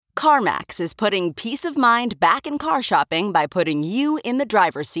CarMax is putting peace of mind back in car shopping by putting you in the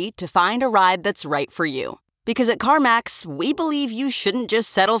driver's seat to find a ride that's right for you. Because at CarMax, we believe you shouldn't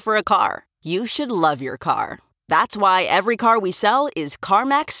just settle for a car. You should love your car. That's why every car we sell is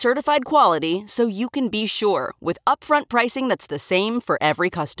CarMax certified quality, so you can be sure with upfront pricing that's the same for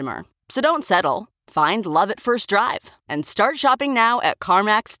every customer. So don't settle. Find love at first drive and start shopping now at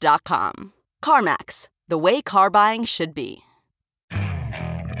CarMax.com. CarMax, the way car buying should be.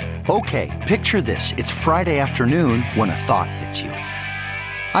 Okay, picture this. It's Friday afternoon when a thought hits you.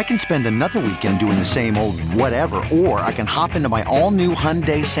 I can spend another weekend doing the same old whatever, or I can hop into my all-new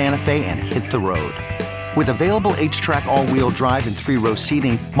Hyundai Santa Fe and hit the road. With available H-Track all-wheel drive and 3-row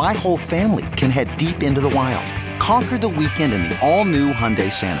seating, my whole family can head deep into the wild. Conquer the weekend in the all-new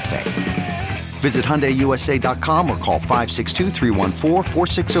Hyundai Santa Fe. Visit HyundaiUSA.com or call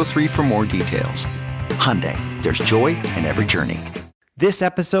 562-314-4603 for more details. Hyundai, there's joy in every journey. This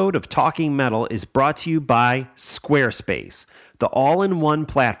episode of Talking Metal is brought to you by Squarespace, the all-in-one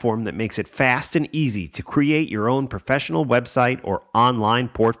platform that makes it fast and easy to create your own professional website or online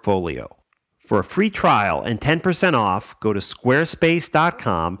portfolio. For a free trial and 10% off, go to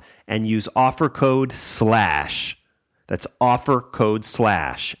squarespace.com and use offer code SLASH. That's offer code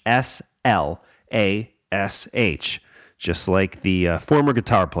SLASH, SLASH, just like the former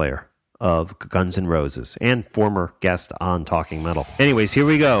guitar player of Guns N' Roses and former guest on Talking Metal. Anyways, here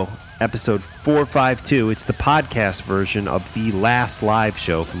we go. Episode 452. It's the podcast version of the last live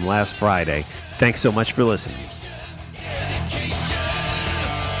show from last Friday. Thanks so much for listening.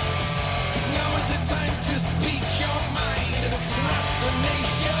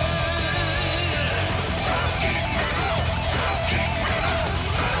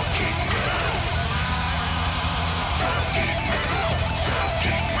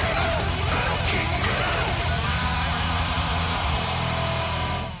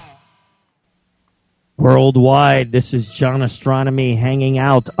 Worldwide, this is John Astronomy hanging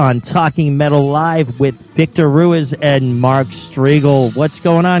out on Talking Metal Live with Victor Ruiz and Mark Striegel. What's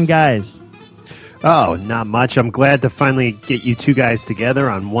going on, guys? Oh, not much. I'm glad to finally get you two guys together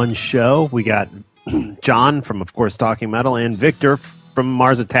on one show. We got John from, of course, Talking Metal, and Victor from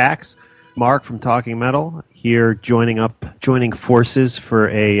Mars Attacks. Mark from Talking Metal here joining forces for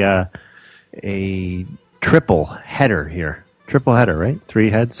a triple header here. Triple header, right?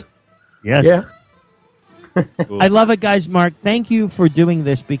 3 heads? Yes. Yeah. I love it, guys. Mark, thank you for doing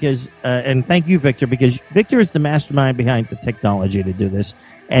this because, and thank you, Victor, because Victor is the mastermind behind the technology to do this.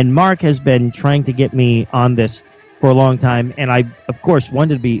 And Mark has been trying to get me on this for a long time. And I, of course,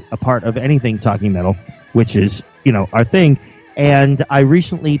 wanted to be a part of anything Talking Metal, which is, our thing. And I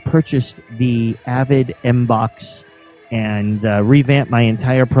recently purchased the Avid M-Box and revamped my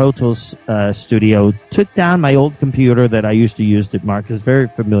entire Pro Tools studio. Took down my old computer that I used to use that Mark is very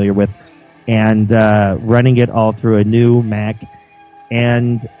familiar with, and running it all through a new Mac.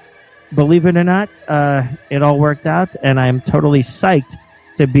 And believe it or not, it all worked out, and I'm totally psyched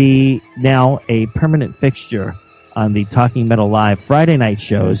to be now a permanent fixture on the Talking Metal Live Friday night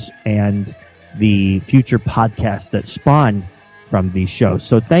shows and the future podcasts that spawn from these shows.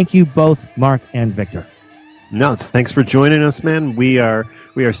 So thank you both, Mark and Victor. No, thanks for joining us, man. We are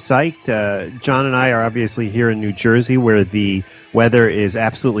psyched. John and I are obviously here in New Jersey, where the weather is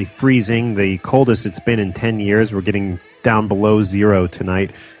absolutely freezing, the coldest it's been in 10 years. We're getting down below 0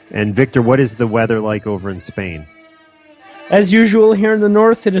 tonight. And Victor, what is the weather like over in Spain? As usual, here in the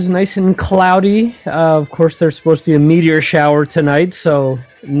north, it is nice and cloudy. Of course, there's supposed to be a meteor shower tonight, so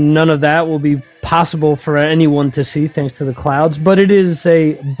none of that will be possible for anyone to see thanks to the clouds. But it is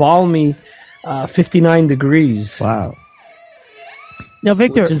a balmy 59 degrees. Wow. Now,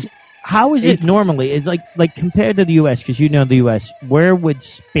 Victor, how is it normally? It's like compared to the U.S., because you know the U.S., where would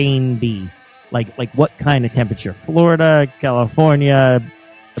Spain be? Like what kind of temperature? Florida, California?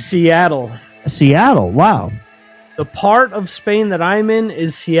 Seattle. Seattle, wow. The part of Spain that I'm in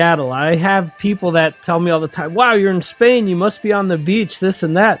is Seattle. I have people that tell me all the time, wow, you're in Spain, you must be on the beach, this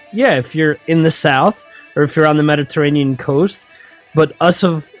and that. Yeah, if you're in the south, or if you're on the Mediterranean coast, but us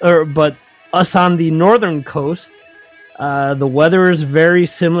on the northern coast, the weather is very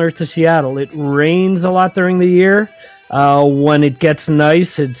similar to Seattle. It rains a lot during the year. When it gets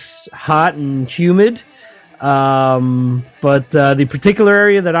nice, it's hot and humid. But the particular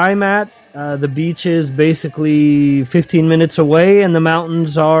area that I'm at, the beach is basically 15 minutes away, and the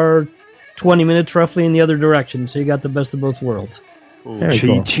mountains are 20 minutes roughly in the other direction. So you got the best of both worlds. Cool.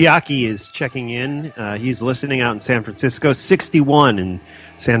 Chiaki is checking in. He's listening out in San Francisco. 61 in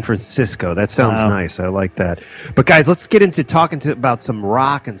San Francisco. That sounds nice. I like that. But guys, let's get into talking about some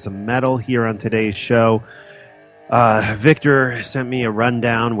rock and some metal here on today's show. Victor sent me a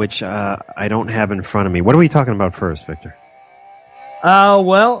rundown, which I don't have in front of me. What are we talking about first, Victor?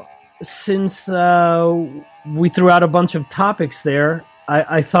 Well, since we threw out a bunch of topics there,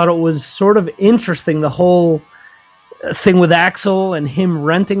 I thought it was sort of interesting, the whole thing with Axl and him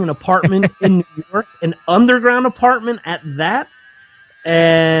renting an apartment in New York, an underground apartment at that,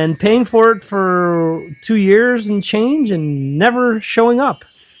 and paying for it for 2 years and change and never showing up.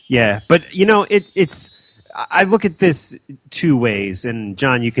 Yeah, but it's. I look at this two ways, and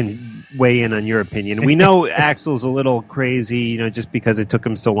John, you can weigh in on your opinion. We know Axl's a little crazy, just because it took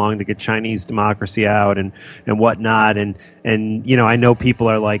him so long to get Chinese democracy out and whatnot. And I know people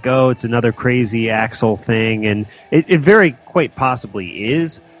are like, oh, it's another crazy Axl thing, and it very quite possibly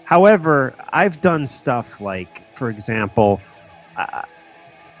is. However, I've done stuff like, for example,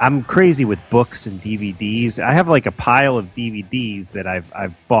 I'm crazy with books and DVDs. I have like a pile of DVDs that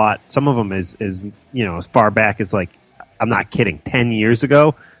I've bought. Some of them is as far back as, like, I'm not kidding, 10 years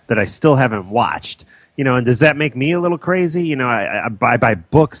ago, that I still haven't watched. And does that make me a little crazy? I buy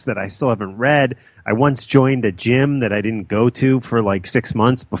books that I still haven't read. I once joined a gym that I didn't go to for like 6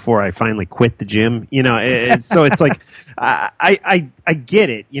 months before I finally quit the gym. So it's like I get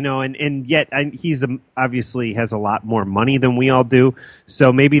it, and yet he's obviously has a lot more money than we all do.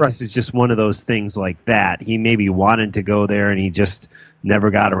 So maybe This is just one of those things like that. He maybe wanted to go there and he just never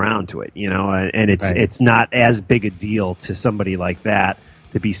got around to it. And it's not as big a deal to somebody like that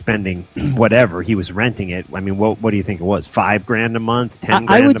to be spending whatever he was renting it. I mean, what do you think it was? $5,000 a month, $10,000 a month?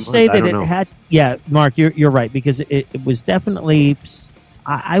 I would say that it had. Yeah, Mark, you're right, because it was definitely.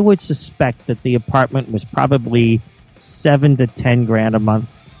 I would suspect that the apartment was probably $7,000 to $10,000 a month.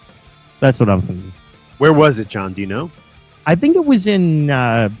 That's what I'm thinking. Where was it, John? Do you know? I think it was in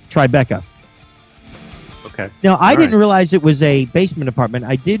Tribeca. Okay. Now, I didn't realize it was a basement apartment.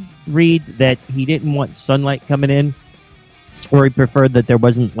 I did read that he didn't want sunlight coming in, or he preferred that there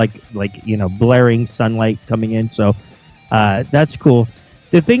wasn't like blaring sunlight coming in. So that's cool.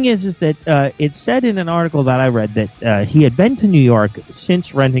 The thing is that it said in an article that I read that he had been to New York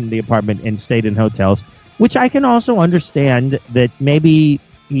since renting the apartment and stayed in hotels, which I can also understand that maybe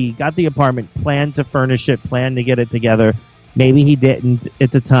he got the apartment, planned to furnish it, planned to get it together. Maybe he didn't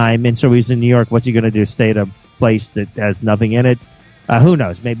at the time, and so he's in New York. What's he going to do? Stay at a place that has nothing in it? Who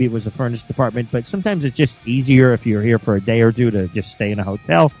knows? Maybe it was a furnished apartment, but sometimes it's just easier if you're here for a day or two to just stay in a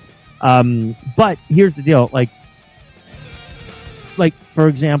hotel. But here's the deal. Like, for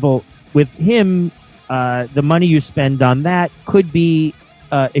example, with him, the money you spend on that could be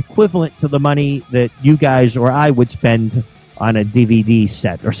equivalent to the money that you guys or I would spend on a DVD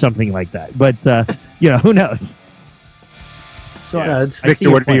set or something like that. But, who knows? So,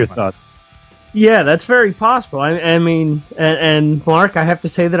 Victor, what are your thoughts? Yeah, that's very possible. I mean, and Mark, I have to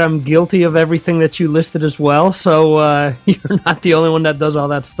say that I'm guilty of everything that you listed as well. So you're not the only one that does all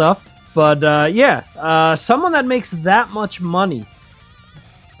that stuff. But someone that makes that much money,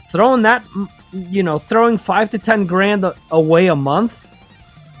 throwing $5,000 to $10,000 away a month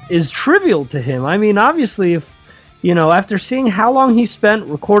is trivial to him. I mean, obviously, if after seeing how long he spent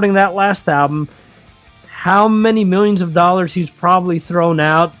recording that last album, how many millions of dollars he's probably thrown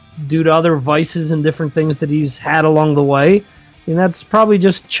out due to other vices and different things that he's had along the way, that's probably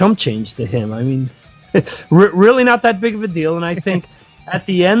just chump change to him. I mean, really not that big of a deal. And I think at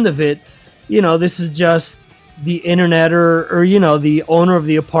the end of it, this is just the internet or the owner of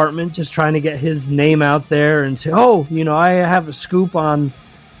the apartment just trying to get his name out there and say, oh, I have a scoop on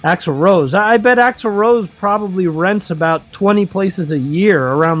Axl Rose. I bet Axl Rose probably rents about 20 places a year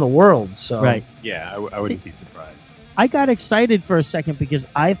around the world. So right. Yeah, I wouldn't be surprised. I got excited for a second because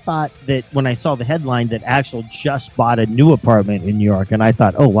I thought that when I saw the headline that Axl just bought a new apartment in New York, and I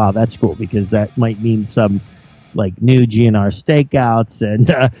thought, oh, wow, that's cool, because that might mean some new GNR stakeouts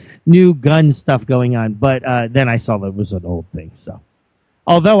and new gun stuff going on. But then I saw that it was an old thing. So,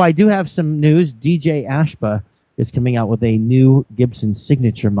 although I do have some news, DJ Ashba is coming out with a new Gibson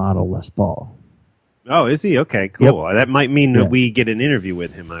Signature model Les Paul. Oh, is he? Okay, cool. Yep. That might mean that we get an interview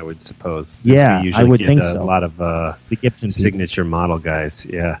with him, I would suppose. Since yeah, we usually I would get think so. A lot of the Gibson signature model guys.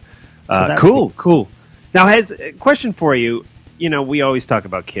 Yeah. So cool. Now, has a question for you. We always talk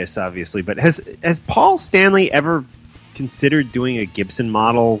about Kiss, obviously, but has Paul Stanley ever considered doing a Gibson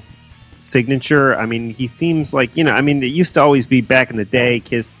model signature? I mean, he seems like, it used to always be back in the day,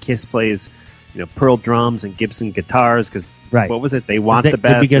 Kiss plays, Pearl drums and Gibson guitars because, what was it? They want the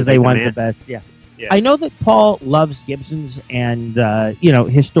best. Because they want the best, yeah. I know that Paul loves Gibsons, and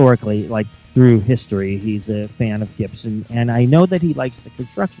historically, through history, he's a fan of Gibson, and I know that he likes the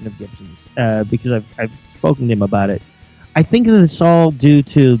construction of Gibsons because I've spoken to him about it. I think that it's all due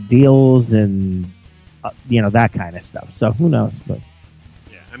to deals and that kind of stuff. So who knows? But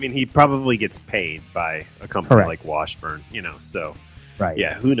Yeah, I mean, he probably gets paid by a company Correct. like Washburn, so right.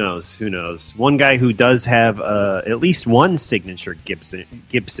 yeah, who knows? Who knows? One guy who does have at least one signature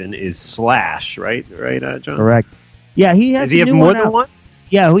Gibson is Slash, right, John? Correct. Yeah, he has. Does he have a new more one than out. one?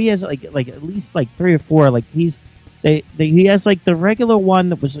 Yeah, he has like at least like 3 or 4. Like he has like the regular one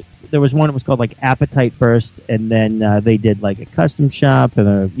there was one that was called like Appetite Burst, and then they did like a Custom Shop and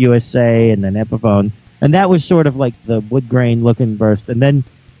a USA and then Epiphone, and that was sort of like the wood grain looking burst, and then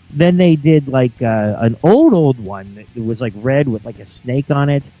they did like an old one that was like red with like a snake on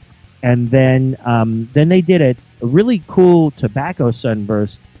it, and then they did a really cool tobacco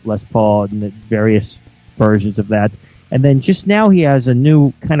sunburst Les Paul and the various versions of that. And then just now he has a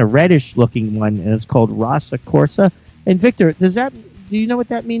new kind of reddish looking one, and it's called Rasa Corsa. And Victor, do you know what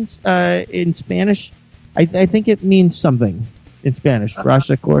that means in Spanish? I think it means something in Spanish.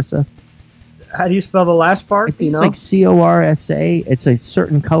 Rasa Corsa. How do you spell the last part? I think it's like Corsa. It's a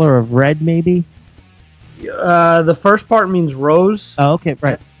certain color of red, maybe. The first part means rose. Oh, okay,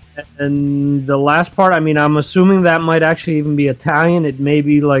 right. And the last part, I mean, I'm assuming that might actually even be Italian. It may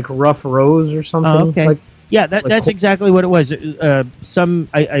be like rough rose or something. Oh, okay. Yeah, that's exactly what it was.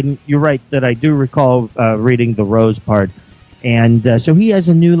 You're right that I do recall reading the rose part, and so he has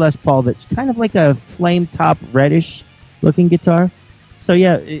a new Les Paul that's kind of like a flame top reddish looking guitar. So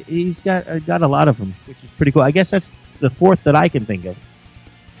yeah, he's got a lot of them, which is pretty cool. I guess that's the 4th that I can think of.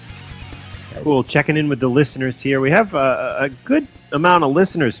 Cool. Checking in with the listeners here. We have a good amount of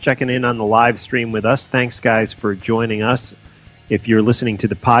listeners checking in on the live stream with us. Thanks, guys, for joining us. If you're listening to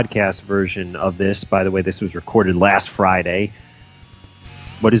the podcast version of this, by the way, this was recorded last Friday.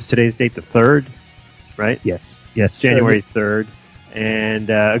 What is today's date? The 3rd, right? Yes. January 3rd. And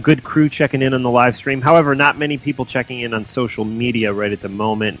a good crew checking in on the live stream. However, not many people checking in on social media right at the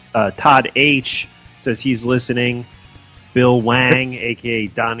moment. Todd H. says he's listening. Bill Wang, a.k.a.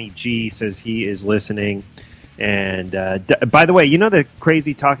 Donnie G., says he is listening. And by the way, you know the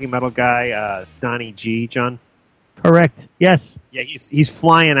crazy talking metal guy, Donnie G., John? Correct. Yes. Yeah, he's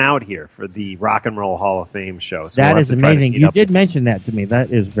flying out here for the Rock and Roll Hall of Fame show. So that we'll is amazing. You did mention that to me.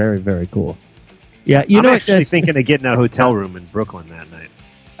 That is very, very cool. Yeah, I'm actually thinking of getting a hotel room in Brooklyn that night.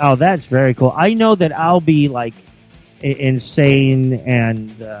 Oh, that's very cool. I know that I'll be like insane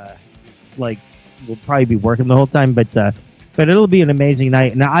and we'll probably be working the whole time, but it'll be an amazing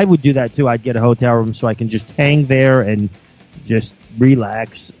night. And I would do that too. I'd get a hotel room so I can just hang there and just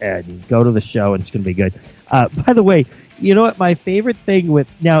relax and go to the show, and it's going to be good. By the way, you know what my favorite thing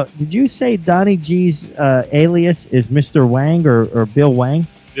now, did you say Donnie G's alias is Mr. Wang or Bill Wang?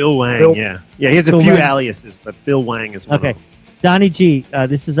 Bill Wang, yeah. Yeah, he has a few aliases, but Bill Wang is one of them. Donnie G,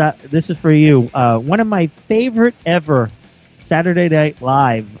 this is for you. One of my favorite ever Saturday Night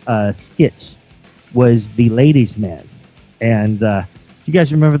Live skits was The Ladies' Man. And do you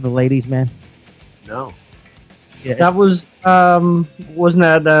guys remember The Ladies' Man? No. Yeah, that was wasn't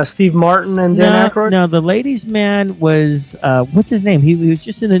that Steve Martin and Dan Aykroyd? No, The Ladies' Man was what's his name? He was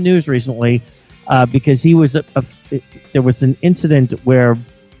just in the news recently because he was there was an incident where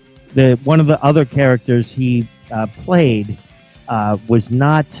one of the other characters he played was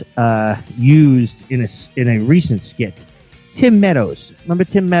not used in a recent skit. Tim Meadows. Remember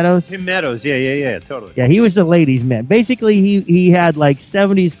Tim Meadows? Tim Meadows, yeah, totally. Yeah, he was the ladies' man. Basically, he had like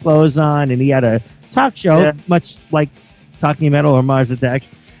 70s clothes on, and he had a talk show, much like Talking Metal or Mars Attacks,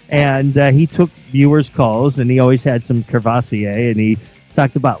 and he took viewers' calls, and he always had some Crevassier, and he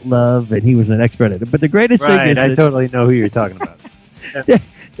talked about love, and he was an expert at it. But the greatest thing is I totally know who you're talking about.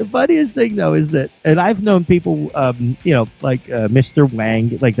 The funniest thing, though, is that, and I've known people, like Mr.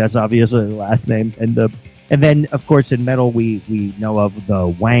 Wang, like that's obviously the last name, and then, of course, in metal, we know of the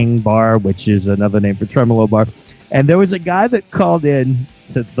Wang Bar, which is another name for Tremolo Bar. And there was a guy that called in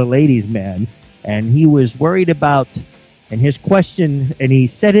to the Ladies' Man, and he was worried about, and his question, and he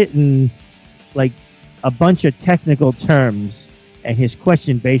said it in like a bunch of technical terms, and his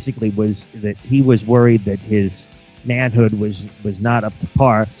question basically was that he was worried that his manhood was not up to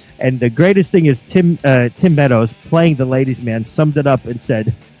par. And the greatest thing is Tim Meadows, playing the Ladies' Man, summed it up and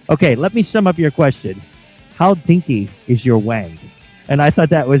said, "Okay, let me sum up your question. How dinky is your Wang?" And I thought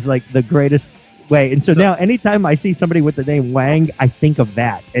that was like the greatest way. And so now, anytime I see somebody with the name Wang, I think of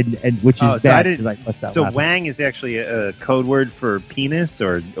that, and which is bad. So Wang is actually a code word for penis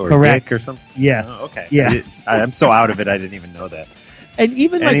or Correct. dick or something. Yeah. Oh, okay. Yeah. I'm so out of it. I didn't even know that. And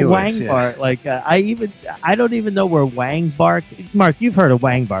even Anyways, Wang Bar, like I don't even know where Wang Bar. Mark, you've heard of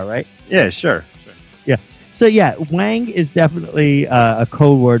Wang Bar, right? Yeah, sure. Yeah. So yeah, Wang is definitely a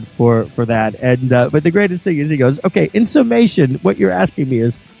code word for that. And but the greatest thing is he goes, okay, in summation, what you're asking me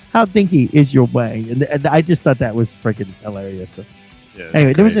is How dinky is your way? And I just thought that was freaking hilarious. Yeah,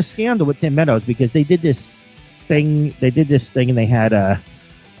 Anyway, there was a great. scandal with Tim Meadows because they did this thing. And they had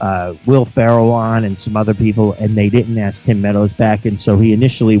Will Ferrell on and some other people, and they didn't ask Tim Meadows back. And so he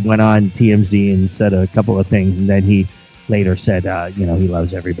initially went on TMZ and said a couple of things, and then he later said, he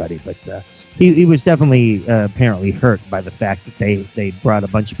loves everybody. But he was definitely apparently hurt by the fact that they brought a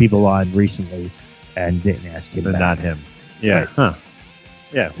bunch of people on recently and didn't ask him But back. not him. Yeah. Right. Huh.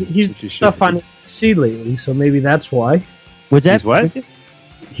 Yeah. He's which he should stuff do. on ABC lately, so maybe that's why. Was that He's what?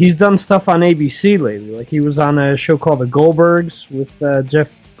 He's done stuff on ABC lately. Like he was on a show called The Goldbergs with Jeff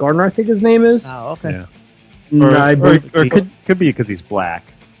Gardner, I think his name is. Oh, okay. Yeah. And Or, I or, believe- or could be because he's black.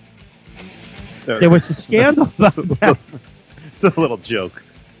 There was a scandal about that. It's a little joke.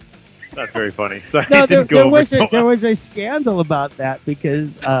 Not very funny. Sorry, No, it didn't go over so there well. was a scandal about that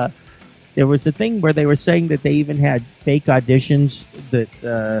because there was a thing where they were saying that they even had fake auditions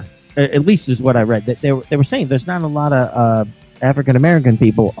that at least is what I read, that they were saying there's not a lot of African American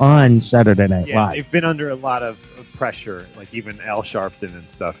people on Saturday Night Yeah, Live. they've been under a lot of pressure. Like even Al Sharpton and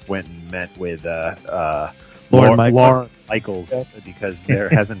stuff went and met with Lorne Michaels. Lauren Michaels because there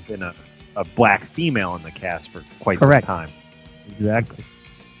hasn't been a black female in the cast for quite Correct. some time. Exactly.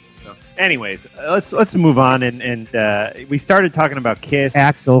 So, anyways, let's move on and we started talking about Kiss.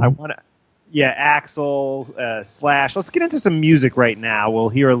 Axel. I want to, Axel Slash. Let's get into some music right now. We'll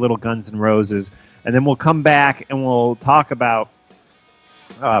hear a little Guns N' Roses, and then we'll come back and we'll talk about.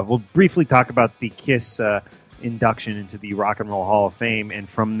 We'll briefly talk about the Kiss induction into the Rock and Roll Hall of Fame, and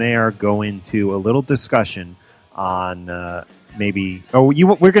from there go into a little discussion on maybe. Oh,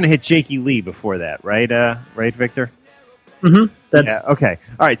 we're going to hit Jakey Lee before that, right? Right, Victor. That's Yeah, okay.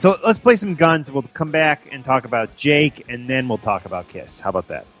 All right, so let's play some Guns. We'll come back and talk about Jake, and then we'll talk about Kiss. How about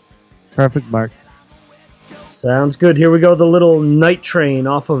that? Perfect, Mark. sounds good. Here we go. The little Night Train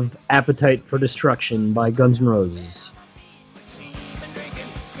off of Appetite for Destruction by Guns N' Roses.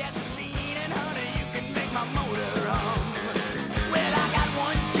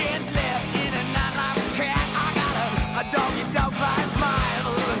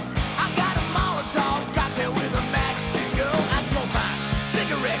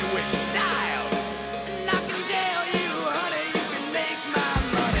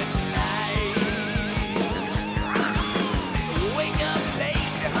 Wake up late,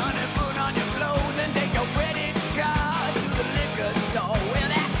 honey, put on your clothes and take your credit card.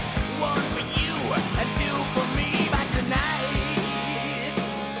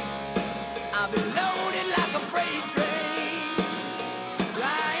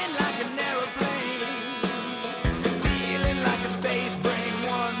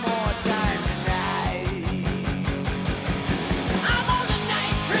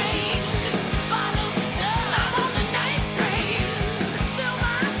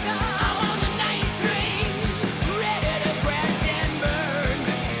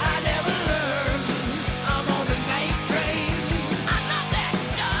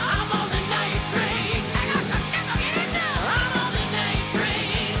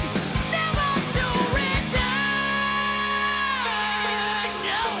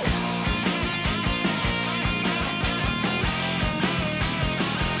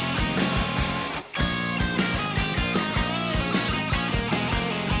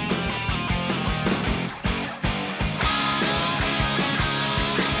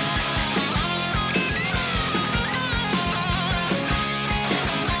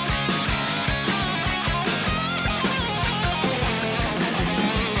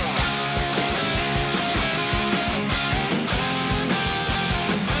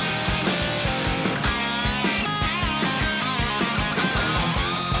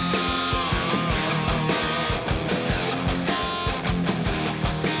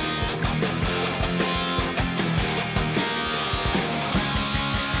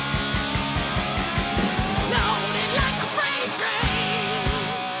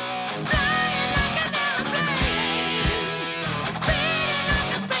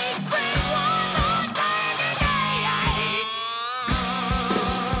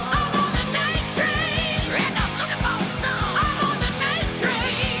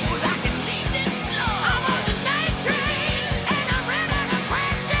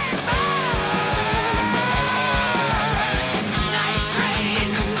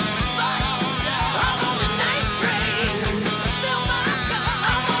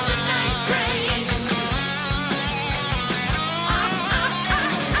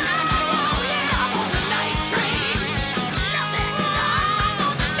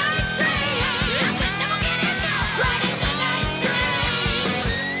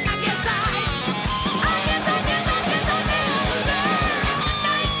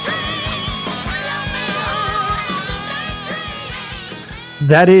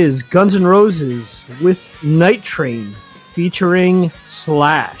 That is Guns N' Roses with Night Train featuring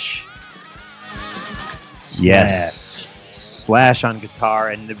Slash. Yes. Slash on guitar.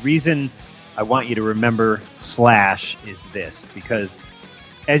 And the reason I want you to remember Slash is this, because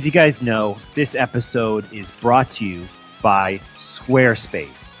as you guys know, this episode is brought to you by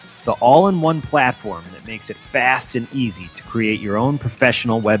Squarespace, the all-in-one platform that makes it fast and easy to create your own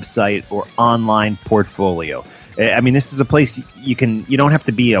professional website or online portfolio. I mean, this is a place you don't have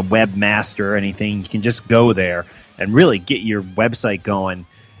to be a webmaster or anything. You can just go there and really get your website going,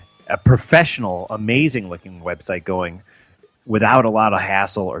 a professional, amazing-looking website going without a lot of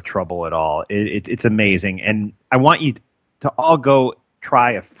hassle or trouble at all. It's amazing. And I want you to all go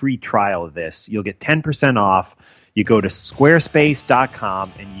try a free trial of this. You'll get 10% off. You go to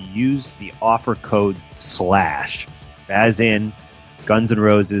squarespace.com and you use the offer code SLASH, as in Guns N'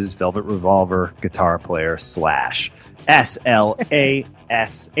 Roses, Velvet Revolver, guitar player, Slash. SLASH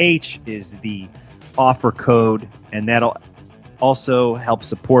is the offer code, and that'll also help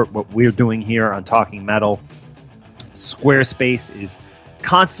support what we're doing here on Talking Metal. Squarespace is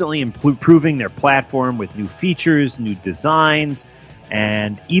constantly improving their platform with new features, new designs,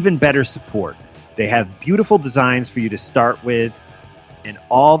 and even better support. They have beautiful designs for you to start with and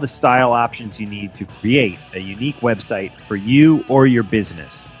all the style options you need to create a unique website for you or your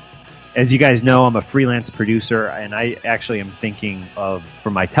business. As you guys know, I'm a freelance producer, and I actually am thinking of,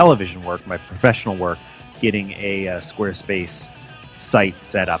 for my television work, my professional work, getting a Squarespace site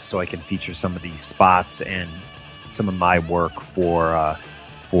set up so I can feature some of these spots and some of my work for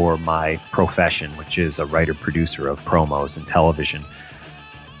my profession, which is a writer-producer of promos and television.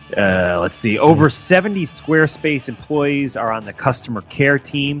 Let's see. Over 70 Squarespace employees are on the customer care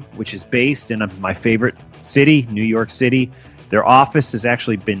team, which is based in my favorite city, New York City. Their office has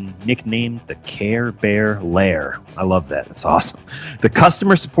actually been nicknamed the Care Bear Lair. I love that. It's awesome. The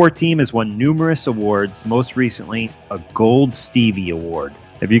customer support team has won numerous awards, most recently a Gold Stevie Award.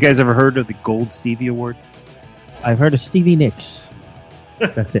 Have you guys ever heard of the Gold Stevie Award? I've heard of Stevie Nicks.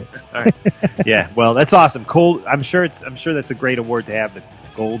 That's it. All right. Yeah, well, that's awesome. I'm sure that's a great award to have, the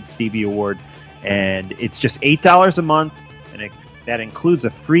Gold Stevie Award, and it's just $8 a month, and that includes a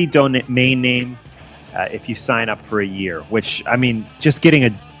free domain name if you sign up for a year. Which, I mean, just getting a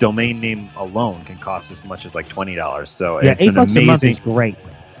domain name alone can cost as much as like $20. So yeah, it's $8 a month is great.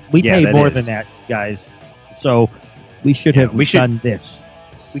 We pay more than that, guys. So we should have done this.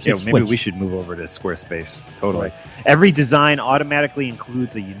 Maybe we should move over to Squarespace. Totally. Right. Every design automatically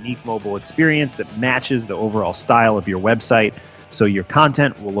includes a unique mobile experience that matches the overall style of your website, so your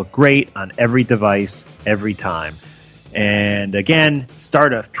content will look great on every device, every time. And again,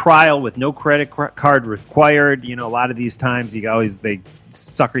 start a trial with no credit card required. You know, a lot of these times they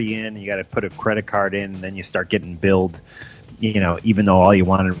sucker you in. You got to put a credit card in, and then you start getting billed. You know, even though all you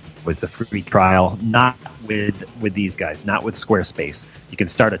wanted was the free trial. Not with these guys. Not with Squarespace. You can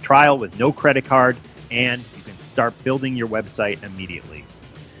start a trial with no credit card, and you can start building your website immediately.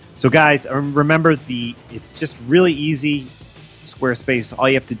 So, guys, remember it's just really easy. Squarespace, all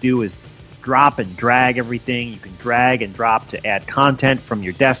you have to do is drop and drag everything. You can drag and drop to add content from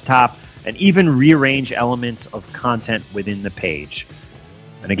your desktop and even rearrange elements of content within the page.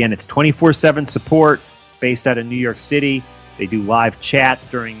 And again, it's 24/7 support based out of New York City. They do live chat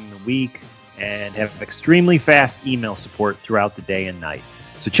during the week and have extremely fast email support throughout the day and night.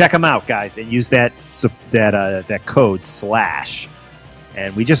 So check them out, guys, and use that code SLASH.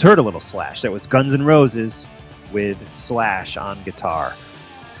 And we just heard a little Slash. That was Guns N' Roses with Slash on guitar.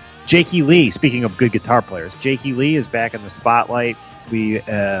 Jakey Lee, speaking of good guitar players, Jakey Lee is back in the spotlight. We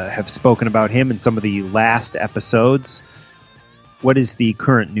have spoken about him in some of the last episodes. What is the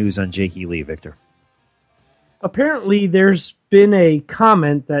current news on Jakey Lee, Victor? Apparently, there's been a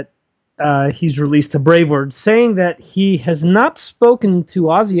comment that he's released to Brave Words saying that he has not spoken to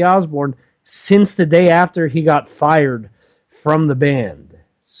Ozzy Osbourne since the day after he got fired from the band.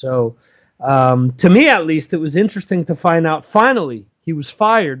 So, to me at least, it was interesting to find out finally he was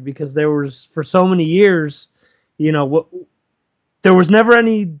fired, because there was, for so many years, there was never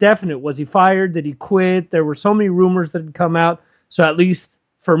any definite. Was he fired? Did he quit? There were so many rumors that had come out. So at least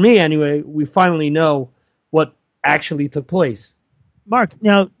for me anyway, we finally know what actually took place. Mark,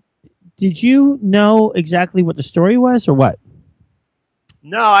 now, did you know exactly what the story was or what?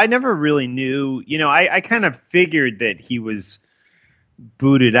 No, I never really knew. I kind of figured that he was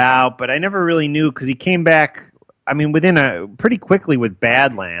booted out, but I never really knew, because he came back, within pretty quickly with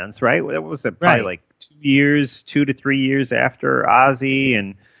Badlands, right? That was probably like 2 to 3 years after Ozzy,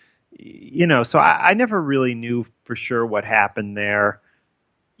 and so I never really knew for sure what happened there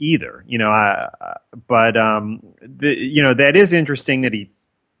either. But that is interesting that he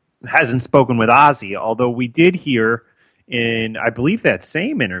hasn't spoken with Ozzy, although we did hear in, I believe, that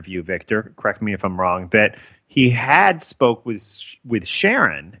same interview, Victor, correct me if I'm wrong, that he had spoke with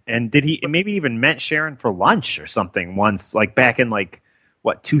Sharon, and did he maybe even met Sharon for lunch or something once, like back in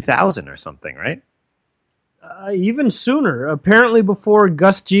 2000 or something, right? Even sooner, apparently before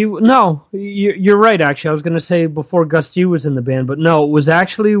Gus G. No, you're right. Actually, I was going to say before Gus G was in the band, but no, it was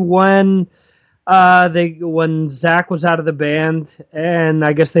actually when Zach was out of the band, and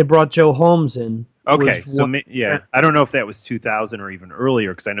I guess they brought Joe Holmes in. Okay, I don't know if that was 2000 or even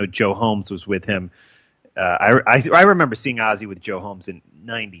earlier, because I know Joe Holmes was with him. I remember seeing Ozzy with Joe Holmes in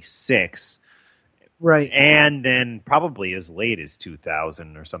 '96, right, and then probably as late as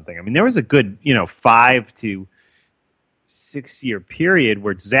 2000 or something. I mean, there was a good 5 to 6 year period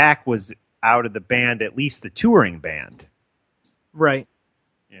where Zach was out of the band, at least the touring band. Right.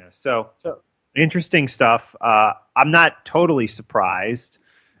 Yeah. So interesting stuff. I'm not totally surprised.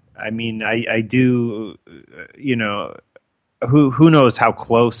 I mean, I do. Who knows how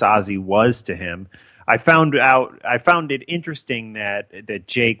close Ozzy was to him. I found it interesting that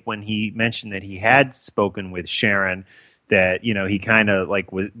Jake, when he mentioned that he had spoken with Sharon, that he kind of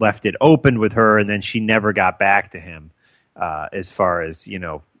left it open with her, and then she never got back to him as far as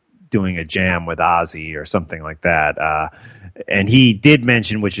doing a jam with Ozzy or something like that. And he did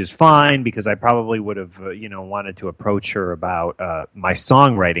mention, which is fine, because I probably would have wanted to approach her about my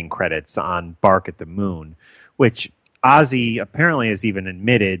songwriting credits on Bark at the Moon, which Ozzy apparently has even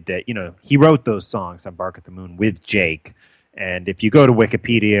admitted that, he wrote those songs on Bark at the Moon with Jake. And if you go to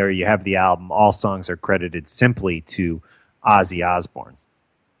Wikipedia or you have the album, all songs are credited simply to Ozzy Osbourne.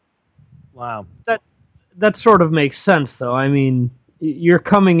 Wow. That sort of makes sense, though. I mean, you're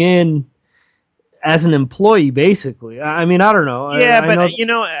coming in as an employee, basically. I mean, I don't know. Yeah,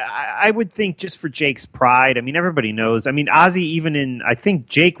 I would think just for Jake's pride. I mean, everybody knows. I mean, Ozzy, even I think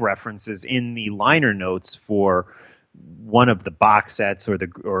Jake references in the liner notes for one of the box sets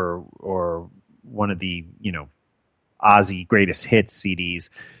or one of the Ozzy greatest hits CDs.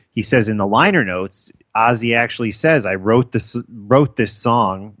 He says in the liner notes, Ozzy actually says, "I wrote this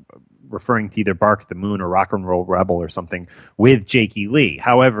song," referring to either Bark at the Moon or Rock and Roll Rebel or something, with Jakey Lee.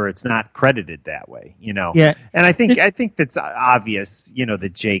 However, it's not credited that way, Yeah. And I think that's obvious,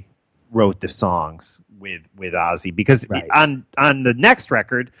 that Jake wrote the songs with Ozzy, because right. on the next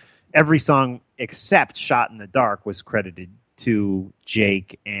record, every song except Shot in the Dark was credited to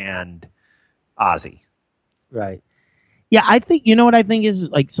Jake and Ozzy. Right. Yeah, I think, what I think is,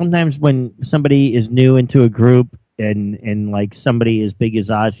 sometimes when somebody is new into a group and somebody as big as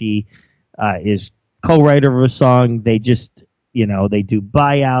Ozzy is co-writer of a song, they just, they do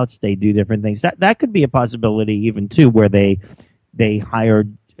buyouts, they do different things. That could be a possibility even too, where they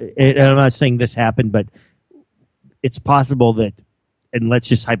hired, and I'm not saying this happened, but it's possible that, and let's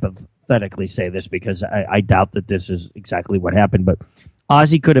just hypothetically say this because I doubt that this is exactly what happened, but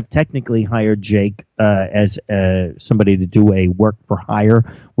Ozzy could have technically hired Jake as somebody to do a work for hire,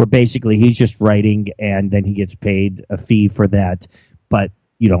 where basically he's just writing and then he gets paid a fee for that, but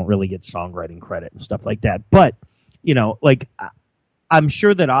you don't really get songwriting credit and stuff like that. But, I'm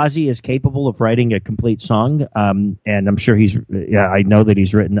sure that Ozzy is capable of writing a complete song, and I'm sure I know that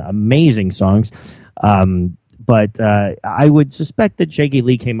he's written amazing songs. But I would suspect that Jakey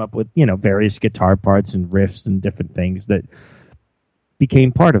Lee came up with, various guitar parts and riffs and different things that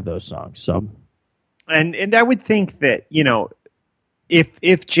became part of those songs. So, and I would think that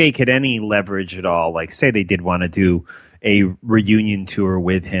if Jake had any leverage at all, say they did want to do a reunion tour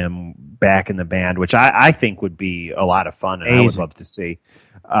with him back in the band, which I think would be a lot of fun, and I would love to see.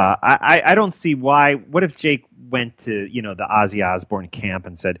 I don't see why. What if Jake went to the Ozzy Osbourne camp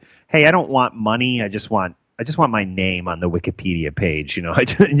and said, "Hey, I don't want money. I just want my name on the Wikipedia page."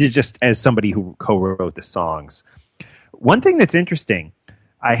 Just as somebody who co-wrote the songs. One thing that's interesting,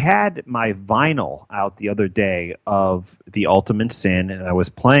 I had my vinyl out the other day of The Ultimate Sin, and I was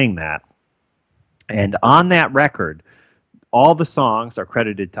playing that. And on that record, all the songs are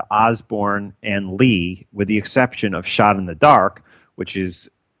credited to Osbourne and Lee, with the exception of Shot in the Dark, which is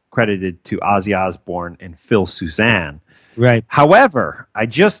credited to Ozzy Osbourne and Phil Suzanne. Right. However, I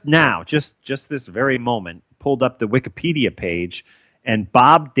just this very moment, pulled up the Wikipedia page, and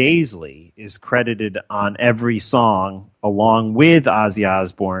Bob Daisley is credited on every song along with Ozzy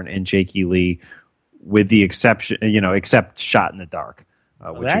Osbourne and Jakey Lee, with the exception, except Shot in the Dark.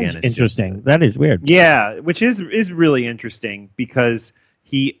 Which that again is interesting. That is weird. Yeah, which is really interesting, because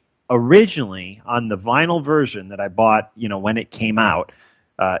he originally, on the vinyl version that I bought, when it came out,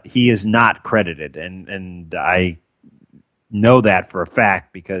 he is not credited, and I know that for a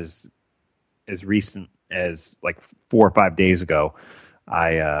fact because as recent as 4 or 5 days ago,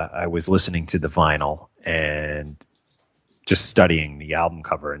 I was listening to the vinyl and just studying the album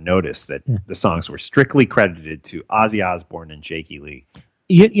cover and noticed that the songs were strictly credited to Ozzy Osbourne and Jakey Lee.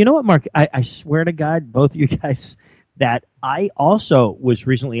 You know what, Mark? I swear to God, both of you guys, that I also was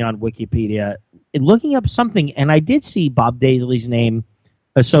recently on Wikipedia looking up something, and I did see Bob Daisley's name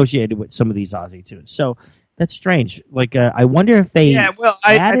associated with some of these Ozzy tunes. So that's strange. Like, I wonder if they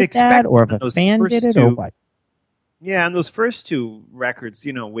added that, or if a fan did it, or what. Yeah, on those first two records,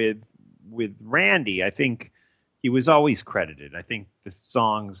 with Randy, I think he was always credited. I think the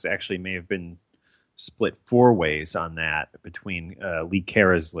songs actually may have been split 4 ways on that between Lee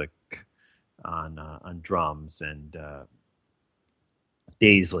Karaslik on drums and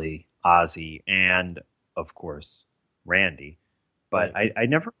Daisley, Ozzy, and of course Randy. But I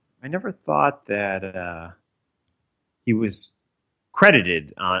never thought that he was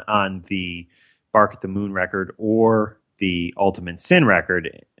credited on the Bark at the Moon record or the Ultimate Sin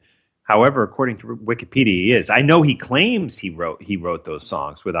record. However, according to Wikipedia, he is. I know he claims he wrote those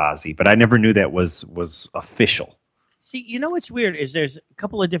songs with Ozzy, but I never knew that was official. See, you know what's weird is there's a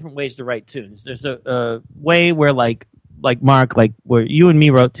couple of different ways to write tunes. There's a way where like Mark, like where you and me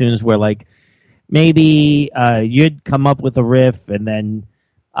wrote tunes where like maybe you'd come up with a riff and then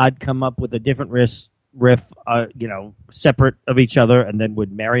I'd come up with a different riff, separate of each other, and then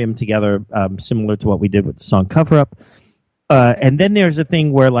would marry them together, similar to what we did with the song Cover Up. And then there's a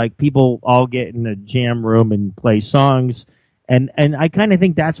thing where like people all get in a jam room and play songs, and I kind of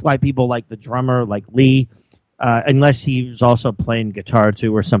think that's why people like the drummer, like Lee, unless he was also playing guitar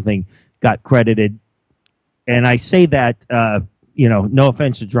too or something, got credited. And I say that, no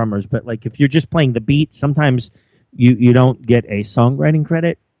offense to drummers, but like if you're just playing the beat, sometimes you don't get a songwriting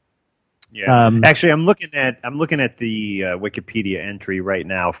credit. Yeah, actually, I'm looking at the Wikipedia entry right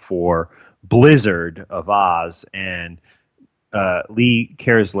now for Blizzard of Oz, and Lee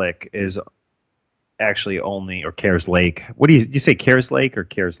Karaslik is actually only, or Karslake. What do you say, Karslake or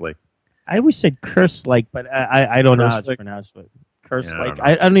Karslake? I always said Kerslake, but I don't know how it's pronounced. But Kerslake,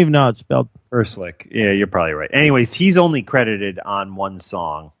 I don't even know how it's spelled. Kerslake. Yeah, you're probably right. Anyways, he's only credited on one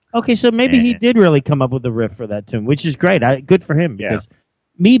song. Okay, so maybe he did really come up with the riff for that tune, which is great. Good for him, because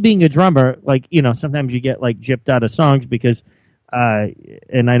me being a drummer, like, sometimes you get like gypped out of songs because,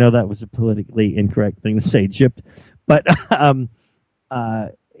 and I know that was a politically incorrect thing to say, gypped, but,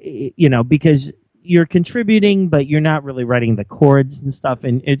 because you're contributing, but you're not really writing the chords and stuff.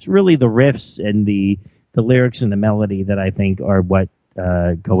 And it's really the riffs and the lyrics and the melody that I think are what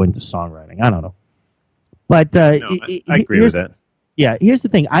go into songwriting. I don't know. But I agree with that. Yeah, here's the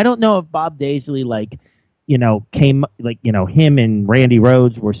thing. I don't know if Bob Daisley, came, him and Randy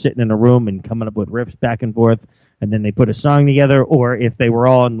Rhoads were sitting in a room and coming up with riffs back and forth, and then they put a song together, or if they were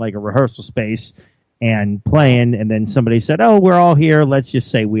all in like a rehearsal space and playing, and then somebody said, "Oh, we're all here. Let's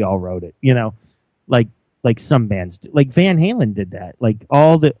just say we all wrote it." Like some bands do. Like Van Halen did that. Like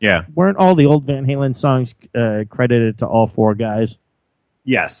weren't all the old Van Halen songs credited to all 4 guys?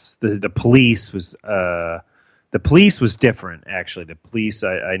 Yes, the Police was different, actually. The Police,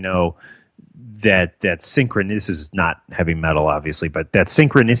 I know that Synchronicity, this is not heavy metal, obviously, but that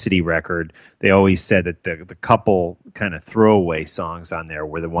Synchronicity record, they always said that the couple kind of throwaway songs on there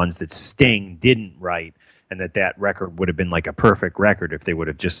were the ones that Sting didn't write, and that record would have been like a perfect record if they would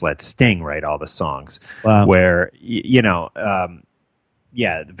have just let Sting write all the songs. Wow. Where, Van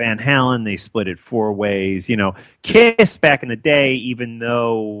Halen, they split it 4 ways. Kiss back in the day, even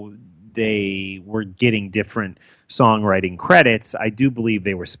though they were getting different songwriting credits, I do believe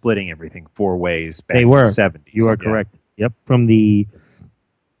they were splitting everything 4 ways back in the 70s. You are correct. Yep. From the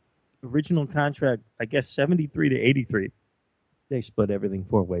original contract, I guess 73 to 83, they split everything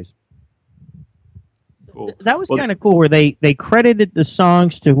 4 ways. Cool. That was kind of cool, where they credited the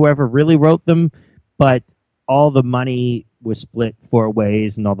songs to whoever really wrote them, but all the money was split 4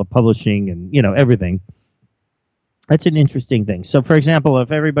 ways, and all the publishing and everything. That's an interesting thing. So, for example,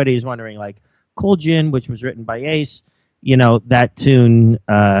 if everybody's wondering, like Cold Gin, which was written by Ace, that tune,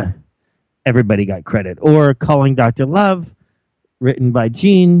 everybody got credit. Or Calling Dr. Love, written by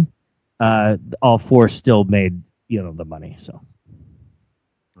Gene, all 4 still made the money. So.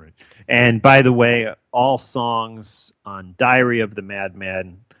 Right. And by the way, all songs on Diary of the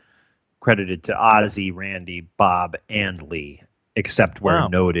Madman credited to Ozzy, Randy, Bob, and Lee, except where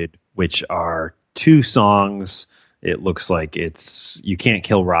noted, which are 2 songs. It looks like it's You Can't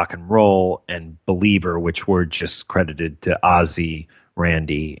Kill Rock and Roll and Believer, which were just credited to Ozzy,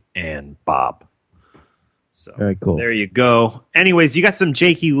 Randy, and Bob. So very cool. There you go. Anyways, you got some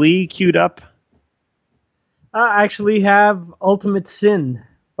Jakey Lee queued up? I actually have Ultimate Sin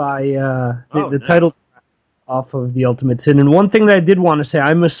by the nice. title. off of The Ultimate Sin. And one thing that I did want to say,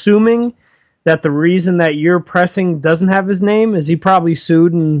 I'm assuming that the reason that your pressing doesn't have his name is he probably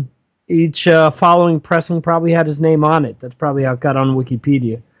sued, and each following pressing probably had his name on it. That's probably how it got on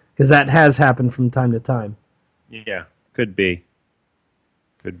Wikipedia, because that has happened from time to time. Yeah, could be.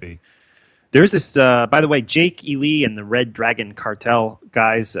 There's this, by the way, Jake Ely and the Red Dragon Cartel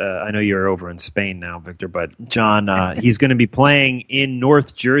guys. I know you're over in Spain now, Victor, but John, he's going to be playing in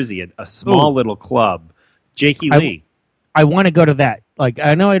North Jersey at a small little club. Jake Ely. I want to go to that. Like,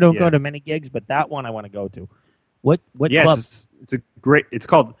 I know I don't go to many gigs, but that one I want to go to. What club? It's a great. It's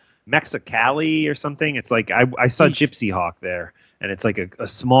called Mexicali or something. It's like I saw Gypsy Hawk there, and it's like a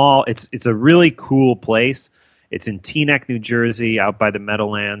small. It's a really cool place. It's in Teaneck, New Jersey, out by the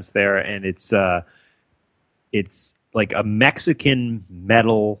Meadowlands there, and it's like a Mexican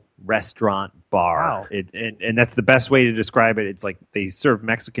metal restaurant bar. Wow. And that's the best way to describe it. It's like they serve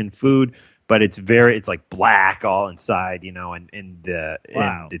Mexican food, but it's like black all inside, and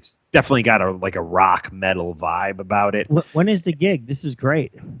it's definitely got a rock metal vibe about it. When is the gig? This is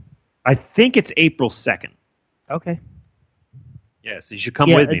great. I think it's April 2nd. Okay. Yeah, so you should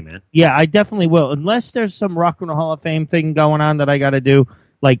come with me, man. Yeah, I definitely will. Unless there's some Rock and Roll Hall of Fame thing going on that I got to do,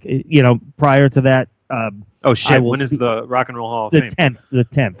 prior to that. Oh shit! When is the Rock and Roll Hall of Fame? The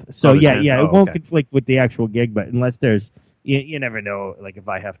 10th. So the 10th. It won't conflict with the actual gig, but unless there's, you never know. Like if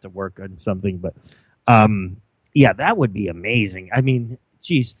I have to work on something, but that would be amazing. I mean,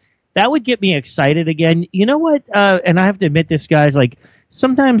 geez, that would get me excited again. You know what? And I have to admit, this guy's like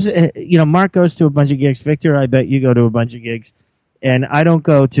sometimes. Mark goes to a bunch of gigs. Victor, I bet you go to a bunch of gigs. And I don't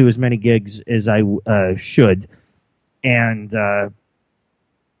go to as many gigs as I should. And,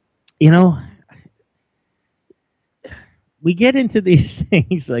 we get into these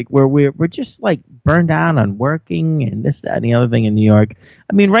things like where we're just like burned out on working and this, that, and the other thing in New York.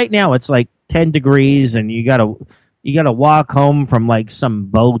 I mean, right now it's like 10 degrees and you gotta walk home from like some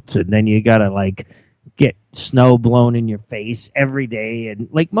boat, and then you gotta like get snow blown in your face every day. And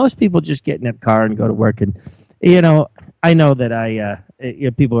like most people just get in a car and go to work. And, I know that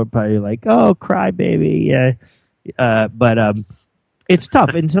people are probably like, "Oh, cry baby," but it's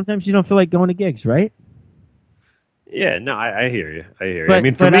tough, and sometimes you don't feel like going to gigs, right? Yeah, no, I hear you. I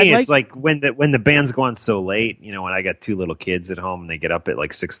mean, for me, it's like when the bands go on so late. When I got two little kids at home and they get up at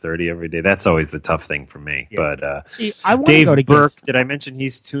like 6:30 every day, that's always the tough thing for me. Yeah. But see, I want Dave to go to Burke, gigs. did I mention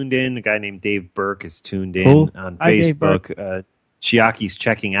he's tuned in? A guy named Dave Burke is tuned in on Facebook. Chiaki's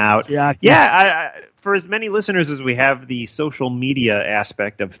checking out. Chiaki. Yeah, for as many listeners as we have, the social media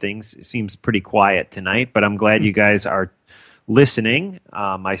aspect of things seems pretty quiet tonight, but I'm glad you guys are listening.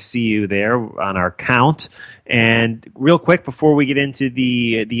 I see you there on our count. And real quick, before we get into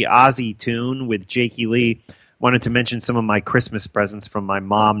the Ozzy tune with Jakey Lee, wanted to mention some of my Christmas presents from my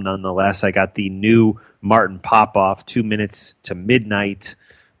mom nonetheless. I got the new Martin Popoff 2 Minutes to Midnight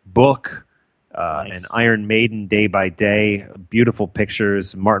book. Nice. And Iron Maiden Day by Day, beautiful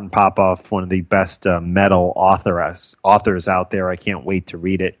pictures. Martin Popoff, one of the best metal authors out there. I can't wait to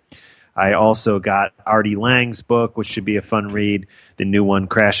read it. I also got Artie Lang's book, which should be a fun read. The new one,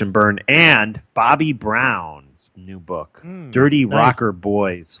 Crash and Burn, and Bobby Brown's new book, Dirty Rocker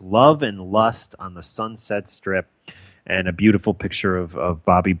Boys, Love and Lust on the Sunset Strip, and a beautiful picture of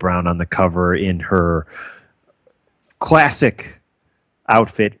Bobby Brown on the cover in her classic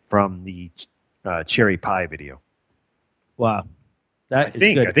outfit from the Cherry Pie video. Wow, I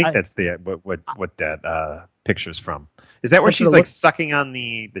think that's what that picture's from. Is that where she's like sucking on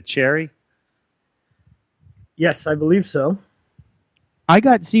the cherry? Yes, I believe so. I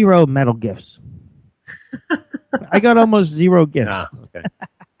got 0 metal gifts. I got almost 0 gifts. Ah, okay.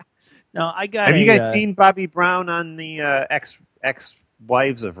 No, I got. Have you guys seen Bobby Brown on the ex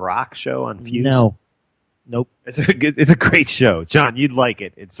Wives of Rock show on Fuse? No. Nope. It's a great show, John. You'd like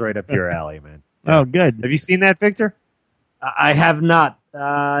it. It's right up your alley, man. Oh, good. Have you seen that, Victor? I have not.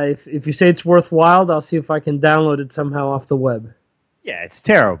 If you say it's worthwhile, I'll see if I can download it somehow off the web. Yeah, it's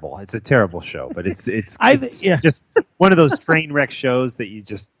terrible. It's a terrible show, but it's just one of those train wreck shows that you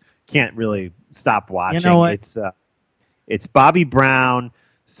just can't really stop watching. You know what? It's Bobby Brown,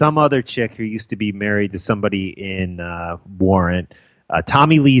 some other chick who used to be married to somebody in Warrant,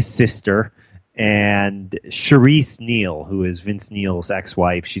 Tommy Lee's sister, and Charisse Neal, who is Vince Neil's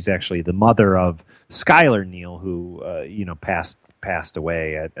ex-wife. She's actually the mother of Skylar Neal, who passed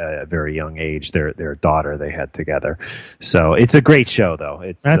away at a very young age. Their daughter they had together. So it's a great show, though.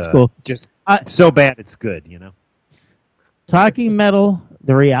 That's cool. Just so bad it's good, Talking Metal,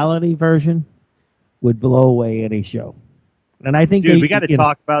 the reality version, would blow away any show. And I think, dude, we got to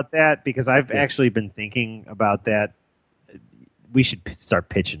talk about that because I've actually been thinking about that. We should start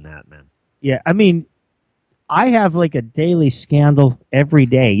pitching that, man. Yeah, I mean, I have like a daily scandal every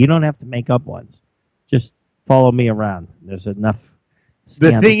day. You don't have to make up ones. Just follow me around. There's enough.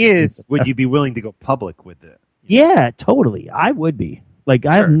 The thing is, would you be willing to go public with it? Yeah, totally. I would be. Like,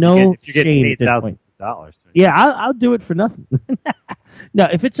 I have no if you're getting shame paid at this thousands point. of dollars. Yeah, I'll do it for nothing. No,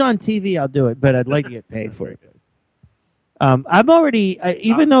 if it's on TV, I'll do it, but I'd like to get paid for it. I'm already,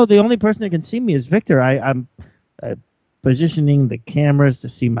 even though the only person that can see me is Victor, I'm positioning the cameras to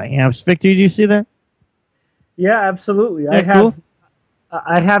see my amps. Victor, do you see that? Yeah, absolutely. Cool?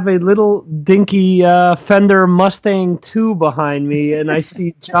 I have a little dinky Fender Mustang 2 behind me, and I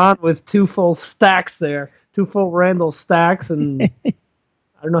see John with two full stacks there, two full Randall stacks, and I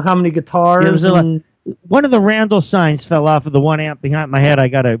don't know how many guitars. One of the Randall signs fell off of the one amp behind my head. I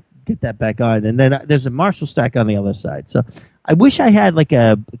got to get that back on. And then there's a Marshall stack on the other side. So I wish I had like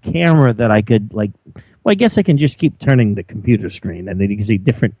a camera that I could well, I guess I can just keep turning the computer screen and then you can see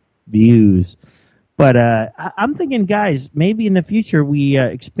different views. But I'm thinking, guys, maybe in the future we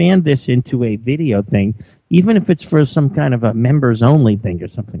expand this into a video thing, even if it's for some kind of a members-only thing or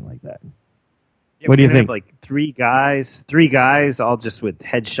something like that. Yeah, what do you think? Have like three guys, all just with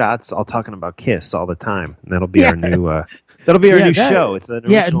headshots, all talking about Kiss all the time. And that'll be our new. That'll be our new show. It's an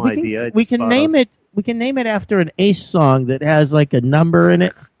original idea. We can name it. We can name it after an Ace song that has like a number in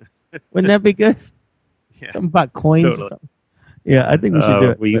it. Wouldn't that be good? Yeah, something about coins. totally. Or something. Yeah, I think we should do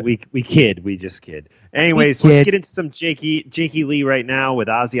it. We kid. We just kid. Anyways, let's get into some Jakey Lee right now with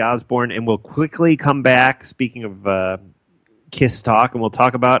Ozzy Osbourne, and we'll quickly come back. Speaking of Kiss talk, and we'll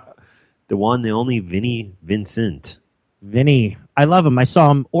talk about the one, the only Vinnie Vincent. Vinny, I love him. I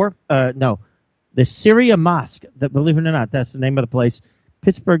saw him, the Syria Mosque. That, believe it or not, that's the name of the place.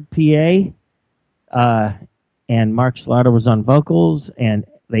 Pittsburgh, PA. And Mark Slaughter was on vocals, and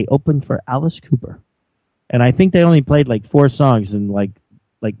they opened for Alice Cooper. And I think they only played like 4 songs, and like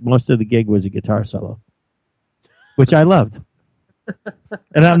most of the gig was a guitar solo, which I loved.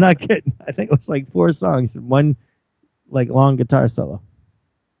 And I'm not kidding. I think it was like 4 songs and one like long guitar solo.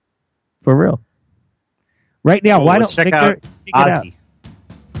 For real. Right now, why don't check Victor out Ozzy?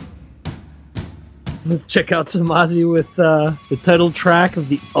 Let's check out some Ozzy with the title track of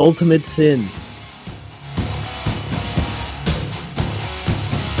The Ultimate Sin.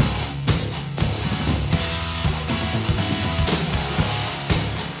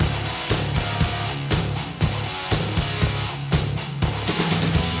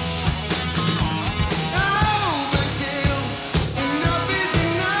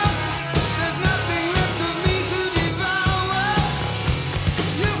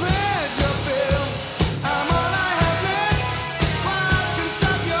 I'm all I have left. What can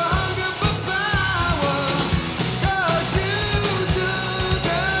stop your hunger for power?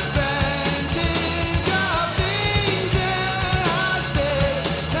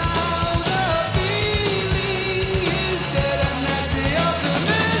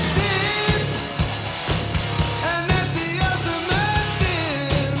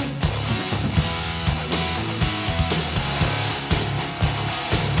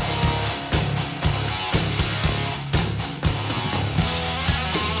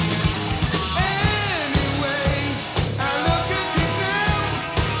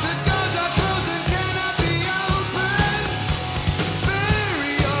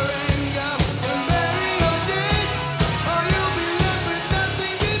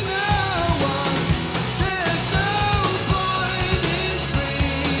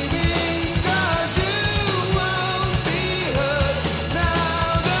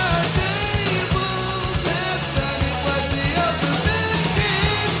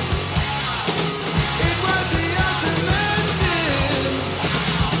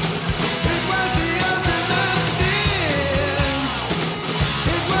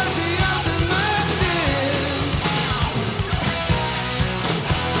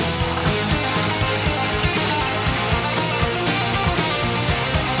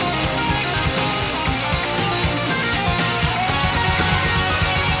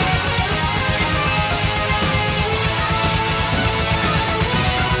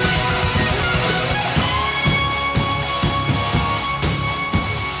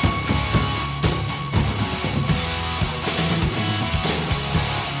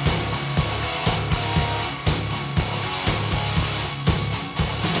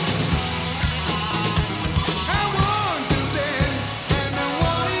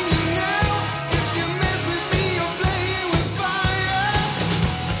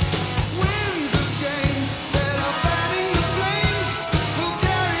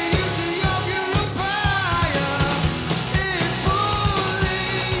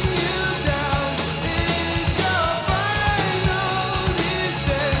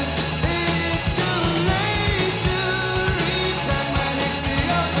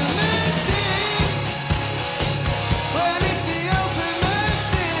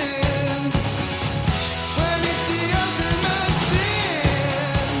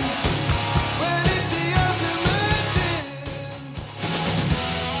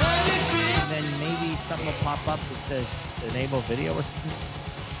 will pop up that says enable video or something?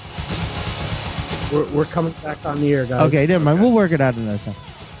 We're coming back on the air, guys. Okay, never mind. We'll work it out another time.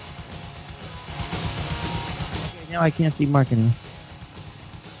 Okay, now I can't see Mark anymore.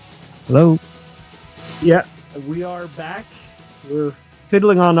 Hello? Yeah, we are back. We're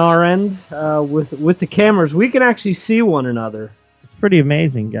fiddling on our end with the cameras. We can actually see one another. It's pretty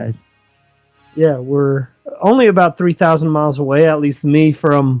amazing, guys. Yeah, we're only about 3,000 miles away, at least me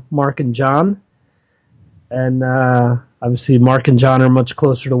from Mark and John. And obviously Mark and John are much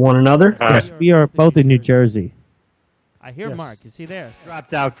closer to one another. Yes, we are both in New Jersey. I hear Mark. Is he there?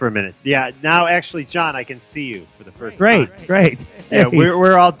 Dropped out for a minute. Yeah, now actually, John, I can see you for the first Great, time. great. Yeah, Hey.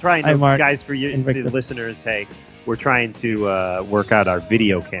 we're all trying Hi, to, Mark. guys, for you, And the Victor. listeners, hey, we're trying to work out our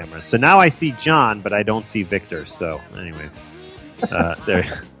video camera. So now I see John, but I don't see Victor. So, anyways,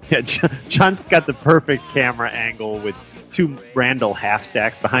 there. Yeah, John's got the perfect camera angle with two Randall half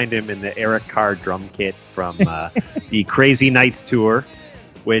stacks behind him and the Eric Carr drum kit from the Crazy Nights tour,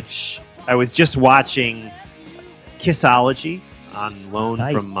 which I was just watching Kissology on loan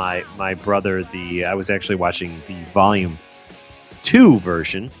Nice. from my brother. I was actually watching the Volume 2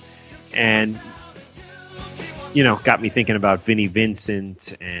 version, and got me thinking about Vinnie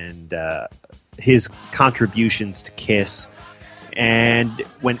Vincent and his contributions to Kiss. And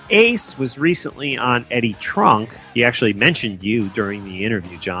when Ace was recently on Eddie Trunk, he actually mentioned you during the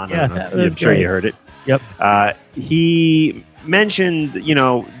interview, John. Yeah, that was I'm sure great. you heard it. Yep. He mentioned,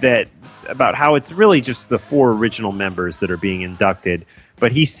 that about how it's really just the 4 original members that are being inducted,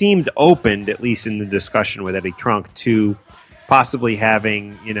 but he seemed open, at least in the discussion with Eddie Trunk, to possibly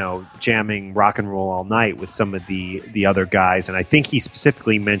having, jamming Rock and Roll All Night with some of the other guys. And I think he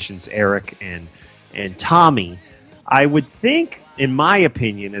specifically mentions Eric and Tommy. I would think, in my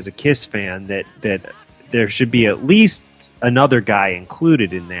opinion, as a Kiss fan, that there should be at least another guy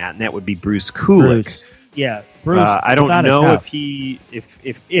included in that, and that would be Bruce Kulick. Bruce. Yeah, Bruce. I don't without a know doubt.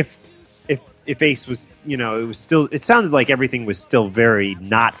 if Ace was, it was still. It sounded like everything was still very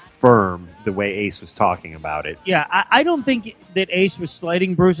not firm the way Ace was talking about it. Yeah, I don't think that Ace was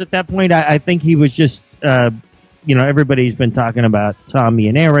slighting Bruce at that point. I think he was just, everybody's been talking about Tommy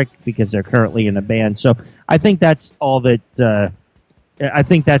and Eric because they're currently in the band. So I think that's all that. I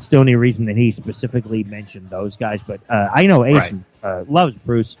think that's the only reason that he specifically mentioned those guys. But I know Ace loves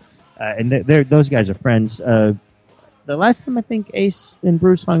Bruce, and those guys are friends. The last time I think Ace and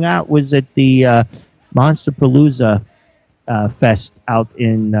Bruce hung out was at the Monsterpalooza Fest out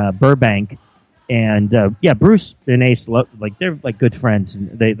in Burbank, and Bruce and Ace they're like good friends,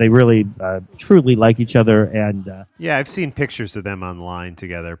 and they really truly like each other. And Yeah, I've seen pictures of them online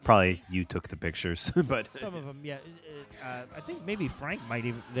together. Probably you took the pictures, but some of them, yeah. I think maybe Frank might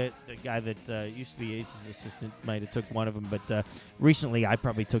even the guy that used to be Ace's assistant might have took one of them, but recently I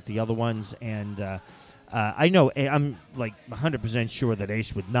probably took the other ones, and I know I'm like 100% sure that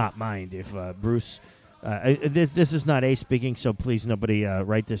Ace would not mind if Bruce. This is not Ace speaking, so please nobody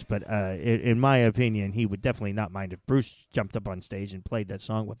write this. But in my opinion, he would definitely not mind if Bruce jumped up on stage and played that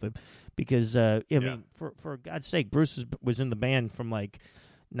song with him, because I mean, for God's sake, Bruce was in the band from like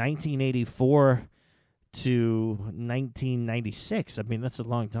 1984 to 1996. I mean, that's a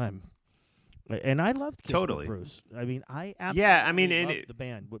long time. And I loved Kiss Totally. with Bruce. I mean, I absolutely loved the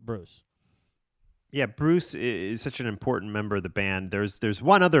band with Bruce. yeah, Bruce is such an important member of the band. There's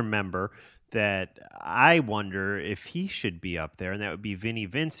one other member that I wonder if he should be up there, and that would be Vinnie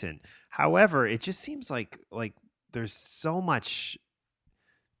Vincent. However, it just seems like there's so much.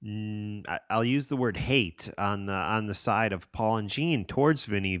 I'll use the word hate on the side of Paul and Gene towards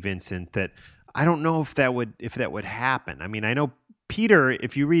Vinnie Vincent that I don't know if that would happen. I mean, I know Peter.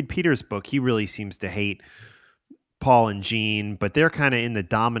 If you read Peter's book, he really seems to hate Paul and Gene, but they're kind of in the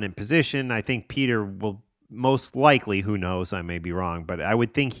dominant position. I think Peter will most likely, who knows, I may be wrong, but I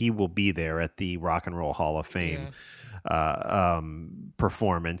would think he will be there at the Rock and Roll Hall of Fame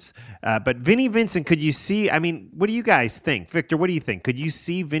performance. But Vinnie Vincent, could you see, I mean, what do you guys think? Victor, what do you think? Could you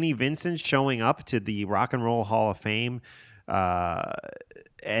see Vinnie Vincent showing up to the Rock and Roll Hall of Fame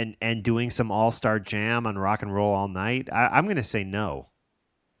and doing some all-star jam on Rock and Roll All Night? I'm going to say no.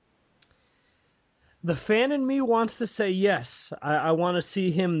 The fan in me wants to say yes. I want to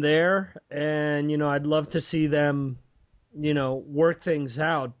see him there, and, I'd love to see them, work things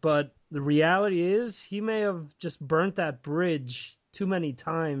out. But the reality is he may have just burnt that bridge too many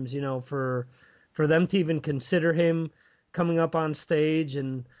times, for them to even consider him coming up on stage.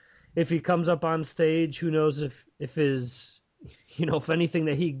 And if he comes up on stage, who knows if his, if anything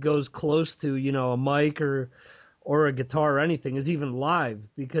that he goes close to, a mic or a guitar or anything is even live,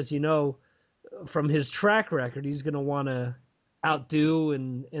 because, from his track record, he's going to want to, outdo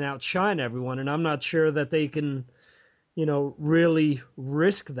and outshine everyone, and I'm not sure that they can, really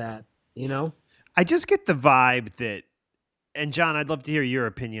risk that. I just get the vibe that, and John, I'd love to hear your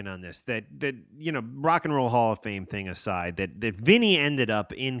opinion on this. That Rock and Roll Hall of Fame thing aside, that Vinny ended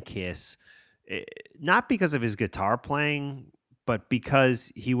up in Kiss, not because of his guitar playing, but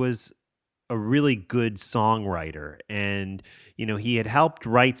because he was a really good songwriter, and he had helped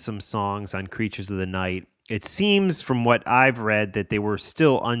write some songs on Creatures of the Night. It seems from what I've read that they were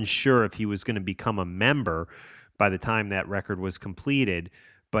still unsure if he was going to become a member by the time that record was completed,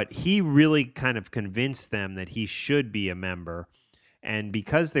 but he really kind of convinced them that he should be a member. And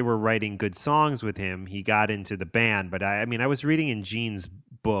because they were writing good songs with him, he got into the band. But I was reading in Gene's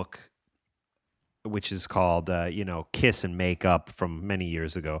book, which is called, Kiss and Make Up, from many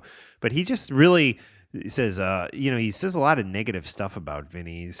years ago. But he just really says, he says a lot of negative stuff about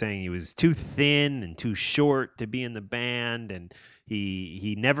Vinny. He's saying he was too thin and too short to be in the band, and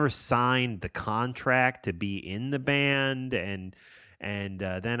he never signed the contract to be in the band, and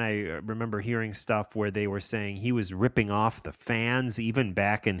then I remember hearing stuff where they were saying he was ripping off the fans even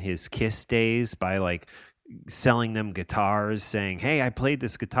back in his Kiss days by like selling them guitars, saying, "Hey, I played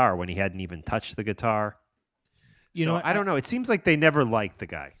this guitar," when he hadn't even touched the guitar. I don't know. It seems like they never liked the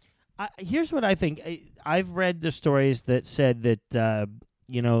guy. Here's what I think. I've read the stories that said that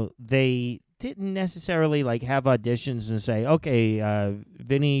they didn't necessarily like have auditions and say, "Okay,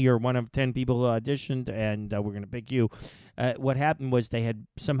 Vinny, you're one of 10 people who auditioned, and we're going to pick you." What happened was they had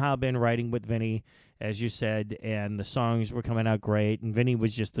somehow been writing with Vinny, as you said, and the songs were coming out great. And Vinny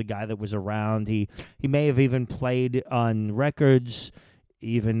was just the guy that was around. He may have even played on records,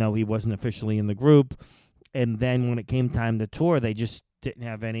 even though he wasn't officially in the group. And then when it came time to tour, they just didn't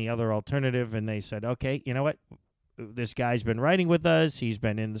have any other alternative, and they said, "Okay, you know what? This guy's been writing with us. He's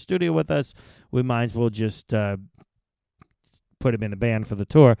been in the studio with us. We might as well just put him in the band for the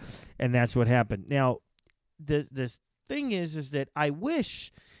tour." And that's what happened. Now, the thing is that I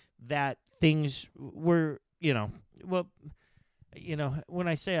wish that things were, when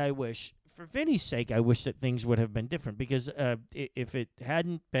I say I wish, for Vinny's sake, I wish that things would have been different, because if it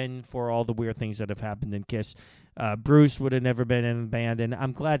hadn't been for all the weird things that have happened in Kiss, Bruce would have never been in the band, and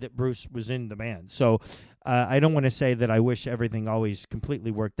I'm glad that Bruce was in the band. So I don't want to say that I wish everything always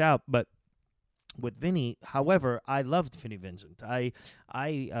completely worked out, but with Vinny, however, I loved Vinnie Vincent. I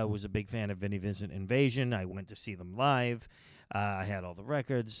was a big fan of Vinnie Vincent Invasion. I went to see them live. I had all the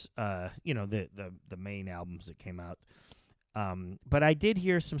records, the main albums that came out. But I did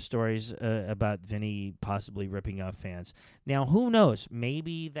hear some stories about Vinny possibly ripping off fans. Now, who knows?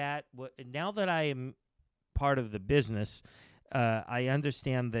 Maybe now that I am part of the business, I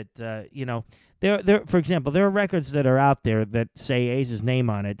understand that there. For example, there are records that are out there that say Ace's name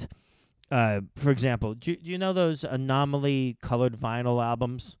on it. For example, do you know those Anomaly colored vinyl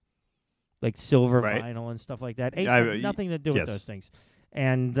albums, like silver vinyl and stuff like that? Ace had nothing to do with those things,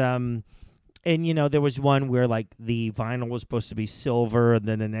 and there was one where like the vinyl was supposed to be silver, and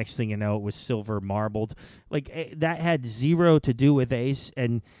then the next thing you know, it was silver marbled. Like that had zero to do with Ace,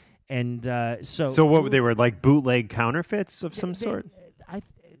 and so what they were, like bootleg counterfeits of some sort.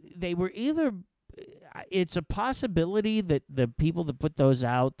 They were either. It's a possibility that the people that put those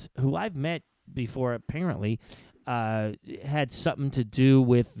out, who I've met before, apparently, had something to do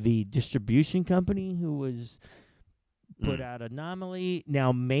with the distribution company who was put out Anomaly.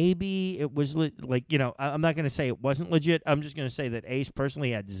 Now, maybe it was I'm not going to say it wasn't legit. I'm just going to say that Ace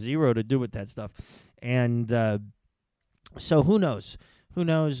personally had zero to do with that stuff. And so who knows? Who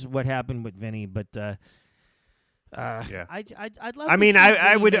knows what happened with Vinny? But yeah, I'd love.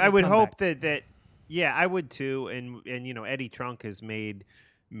 I would hope that. Yeah, I would too, and Eddie Trunk has made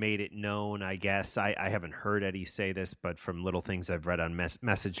it known. I guess I haven't heard Eddie say this, but from little things I've read on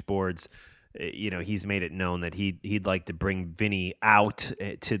message boards, he's made it known that he'd like to bring Vinny out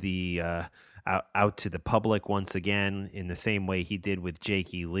to the out to the public once again, in the same way he did with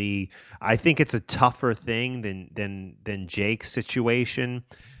Jakey Lee. I think it's a tougher thing than Jake's situation,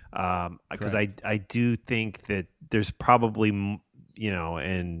 because I do think that there's probably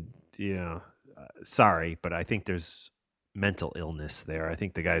sorry, but I think there's mental illness there. I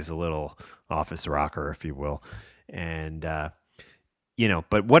think the guy's a little office rocker, if you will. And, but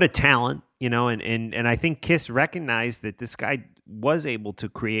what a talent, and I think Kiss recognized that this guy was able to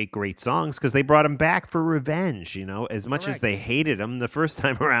create great songs because they brought him back for revenge, as much as they hated him the first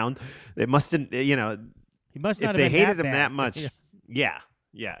time around. They must have, he must not if they hated him bad. that much. Yeah,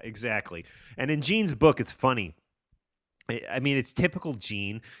 exactly. And in Gene's book, it's funny. It's typical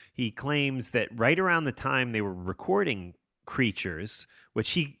Gene. He claims that right around the time they were recording Creatures,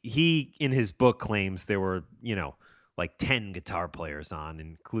 which he in his book claims there were, like 10 guitar players on,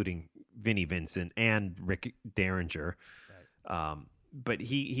 including Vinnie Vincent and Rick Derringer. But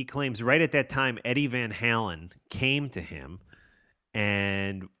he claims right at that time, Eddie Van Halen came to him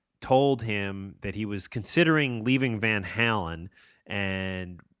and told him that he was considering leaving Van Halen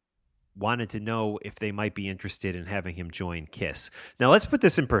and wanted to know if they might be interested in having him join Kiss. Now, let's put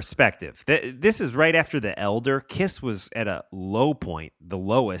this in perspective. This is right after The Elder. Kiss was at a low point, the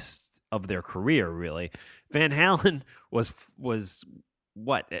lowest of their career, really. Van Halen was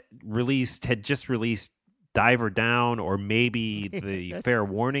had just released Diver Down, or maybe the Fair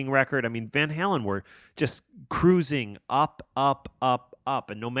Warning record. I mean, Van Halen were just cruising up, up, up, up.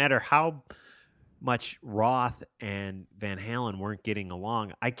 And no matter how much Roth and Van Halen weren't getting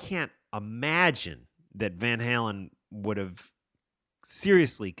along, I can't imagine that Van Halen would have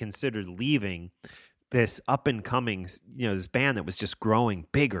seriously considered leaving this up-and-coming, this band that was just growing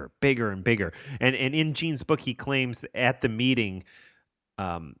bigger, bigger, and bigger. And in Gene's book, he claims at the meeting,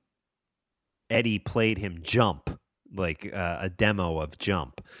 Eddie played him Jump, like a demo of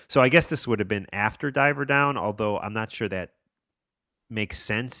Jump. So I guess this would have been after Diver Down, although I'm not sure that makes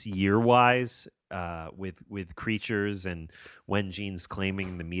sense year-wise with Creatures and when Gene's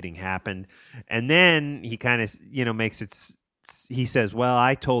claiming the meeting happened. And then he kind of, makes it, he says, well,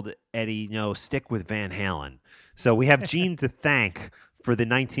 I told Eddie, stick with Van Halen. So we have Gene to thank for the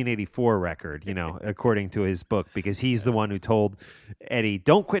 1984 record, according to his book, because he's the one who told Eddie,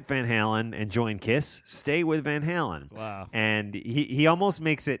 don't quit Van Halen and join Kiss, stay with Van Halen. Wow. And he almost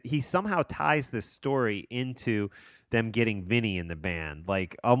makes it, he somehow ties this story into them getting Vinny in the band,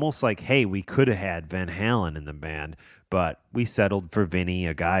 almost like, hey, we could have had Van Halen in the band, but we settled for Vinny,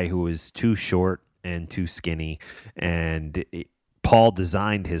 a guy who was too short and too skinny, and Paul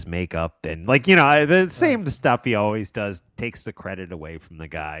designed his makeup, and the same stuff he always does, takes the credit away from the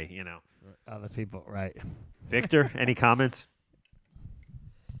guy, Other people, right? Victor, any comments?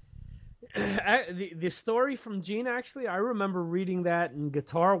 The story from Gene, actually, I remember reading that in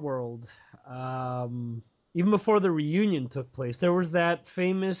Guitar World, even before the reunion took place. There was that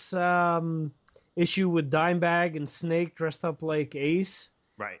famous issue with Dimebag and Snake dressed up like Ace.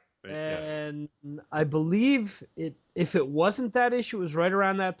 Right. And I believe if it wasn't that issue, it was right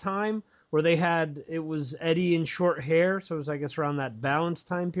around that time where it was Eddie in short hair, so it was, I guess, around that Balance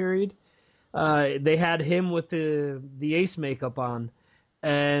time period. They had him with the Ace makeup on,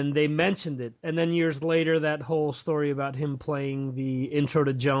 and they mentioned it. And then years later, that whole story about him playing the intro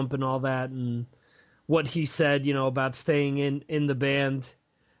to Jump and all that, and what he said, about staying in the band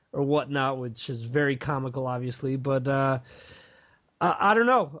or whatnot, which is very comical, obviously, but I don't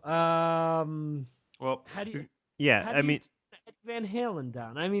know. Well, how do you? Yeah, how do you take Van Halen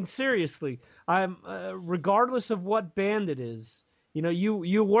down. I mean, seriously. I'm regardless of what band it is.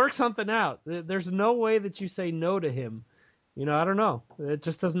 You work something out. There's no way that you say no to him. I don't know. It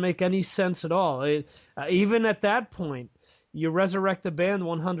just doesn't make any sense at all. Even at that point, you resurrect the band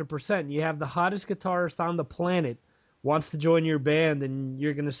 100%. You have the hottest guitarist on the planet wants to join your band, and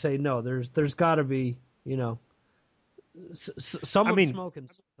you're going to say no. There's got to be, someone smoking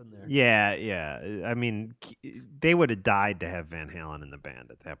something there. Yeah. I mean, they would have died to have Van Halen in the band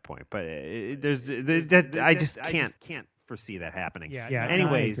at that point. But I just can't foresee that happening. Yeah.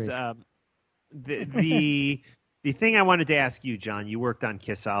 Anyways, the thing I wanted to ask you, John, you worked on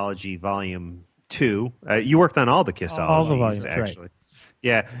Kissology Volume 2. You worked on all the Kissologies, all the volumes, actually. Right.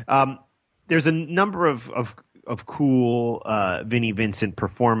 Yeah. There's a number of cool Vinnie Vincent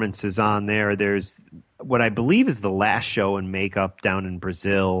performances on there. There's what I believe is the last show in makeup down in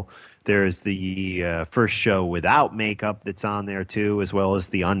Brazil. There's the first show without makeup that's on there too, as well as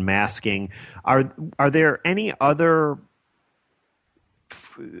the unmasking. Are there any other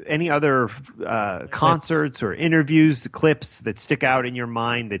concerts or interviews, clips that stick out in your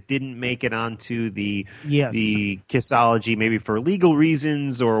mind that didn't make it onto the Kissology, maybe for legal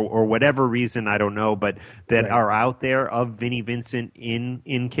reasons or whatever reason, I don't know, but that are out there of Vinnie Vincent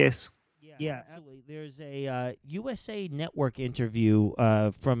in Kiss? Yeah, absolutely. There's a USA Network interview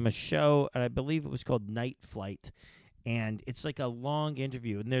from a show, I believe it was called Night Flight, and it's like a long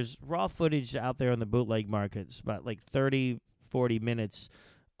interview, and there's raw footage out there on the bootleg markets, about like 30, 40 minutes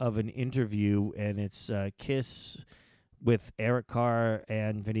of an interview, and it's Kiss with Eric Carr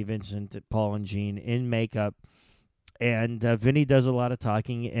and Vinnie Vincent, Paul and Gene in makeup, and Vinnie does a lot of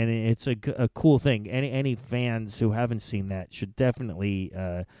talking, and it's a cool thing. Any fans who haven't seen that should definitely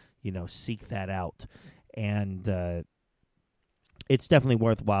seek that out, and it's definitely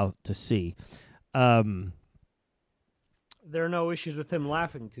worthwhile to see. there are no issues with him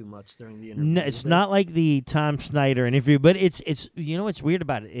laughing too much during the interview. No, it's not like the Tom Snyder interview, but it's you know what's weird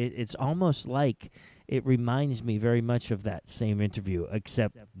about it? It's almost like it reminds me very much of that same interview,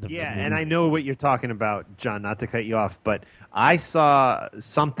 except the and I know what you're talking about, John. Not to cut you off, but I saw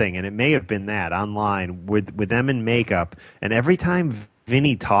something, and it may have been that online with them in makeup, and every time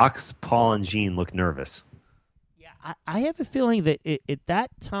Vinny talks, Paul and Gene look nervous. Yeah, I have a feeling that at that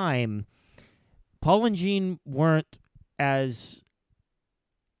time, Paul and Gene weren't as,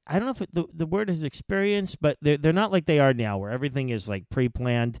 I don't know if the word is experienced, but they're not like they are now, where everything is like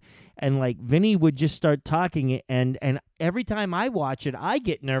pre-planned, and like Vinny would just start talking, and every time I watch it, I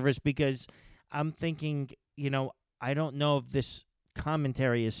get nervous because I'm thinking, I don't know if this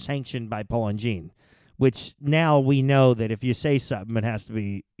commentary is sanctioned by Paul and Gene, which now we know that if you say something, it has to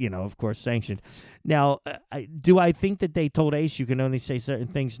be, of course, sanctioned. Now, do I think that they told Ace you can only say certain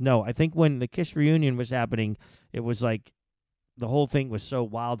things? No. I think when the Kiss reunion was happening, it was like the whole thing was so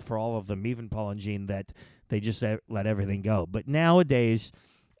wild for all of them, even Paul and Gene, that they just let everything go. But nowadays,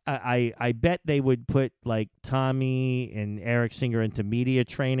 I bet they would put like Tommy and Eric Singer into media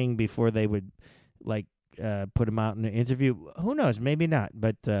training before they would like put them out in an interview. Who knows? Maybe not.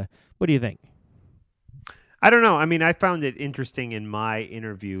 But what do you think? I don't know. I mean, I found it interesting in my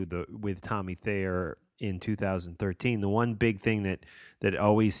interview with Tommy Thayer in 2013. The one big thing that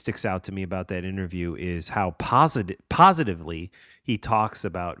always sticks out to me about that interview is how positively he talks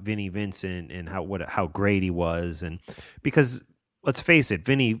about Vinnie Vincent and how great he was. And because let's face it,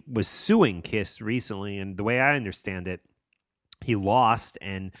 Vinnie was suing Kiss recently, and the way I understand it, he lost,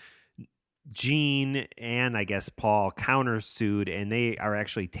 and Gene and I guess Paul countersued, and they are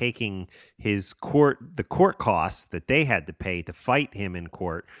actually taking the court costs that they had to pay to fight him in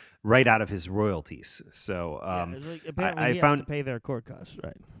court right out of his royalties. So apparently I he found has to pay their court costs,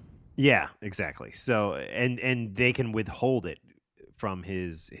 right? Yeah, exactly. So and they can withhold it from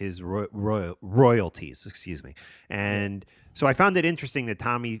his royalties. Excuse me. And so I found it interesting that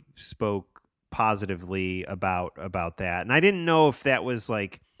Tommy spoke positively about that, and I didn't know if that was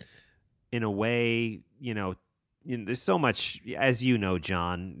like, in a way, there's so much, as you know,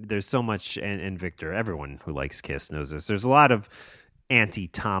 John, there's so much, and Victor, everyone who likes Kiss knows this, there's a lot of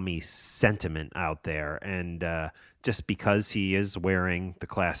anti-Tommy sentiment out there, and just because he is wearing the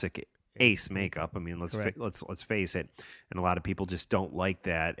classic Ace makeup, I mean, let's face it, and a lot of people just don't like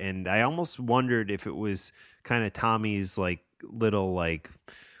that, and I almost wondered if it was kind of Tommy's like little like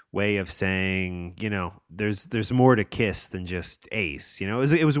way of saying, there's more to Kiss than just Ace.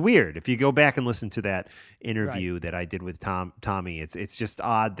 It was weird. If you go back and listen to that interview that I did with Tommy, it's just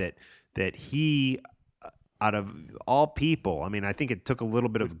odd that he, out of all people, I mean, I think it took a little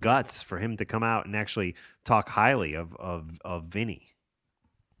bit of guts for him to come out and actually talk highly of Vinny.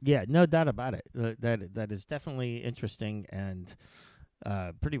 Yeah, no doubt about it. That is definitely interesting and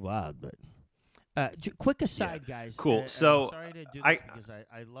pretty wild, but. Quick aside, guys. Cool. So sorry to do this because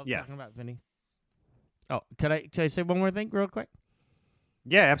I love talking about Vinny. Oh, can I say one more thing real quick?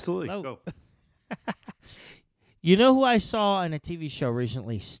 Yeah, absolutely. Hello. Go. You know who I saw on a TV show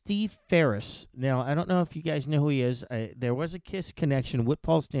recently? Steve Ferris. Now, I don't know if you guys know who he is. There was a Kiss connection with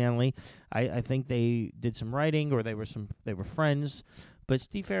Paul Stanley. I think they did some writing, or they were friends. But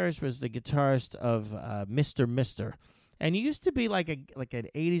Steve Ferris was the guitarist of Mr. Mister. And he used to be like an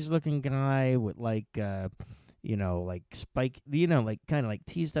 80s looking guy with like like spike, like kind of like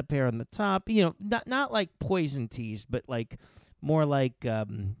teased up hair on the top, not like Poison teased, but like more like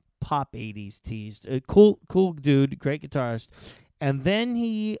pop 80s teased. Cool dude, great guitarist. And then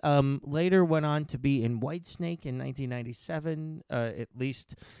he later went on to be in Whitesnake in 1997, at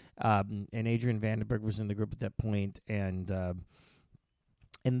least, and Adrian Vandenberg was in the group at that point, and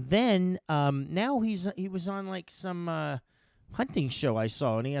then now he was on like some hunting show I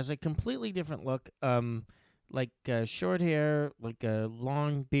saw, and he has a completely different look, like short hair, like a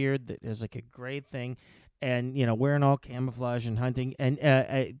long beard that has like a gray thing, and wearing all camouflage and hunting, and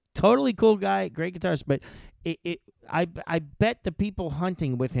a totally cool guy, great guitarist. But I bet the people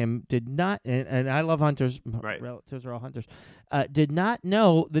hunting with him did not, and I love hunters. Right. Relatives are all hunters. Did not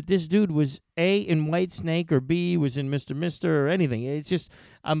know that this dude was A, in Whitesnake, or B, was in Mr. Mister or anything. It's just,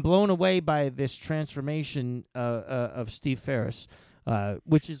 I'm blown away by this transformation of Steve Ferris,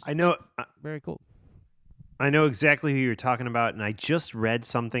 which is very cool. I know exactly who you're talking about, and I just read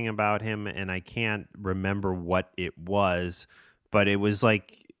something about him, and I can't remember what it was, but it was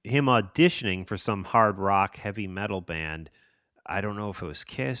like him auditioning for some hard rock heavy metal band. I don't know if it was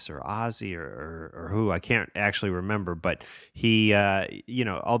Kiss or Ozzy or who. I can't actually remember, but he,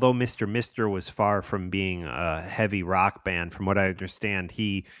 although Mr. Mister was far from being a heavy rock band, from what I understand,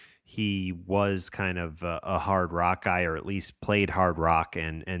 he he was kind of a hard rock guy, or at least played hard rock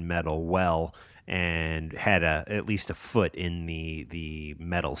and metal well, and had at least a foot in the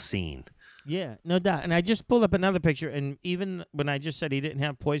metal scene. Yeah, no doubt. And I just pulled up another picture, and even when I just said he didn't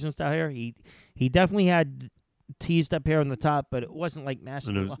have poison style hair, he definitely had teased up hair on the top, but it wasn't like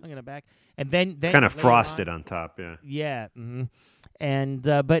massively long in the back. And then it's kind of frosted on top, yeah. Yeah. Mm-hmm. And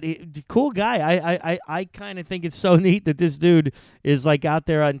but cool guy. I kind of think it's so neat that this dude is like out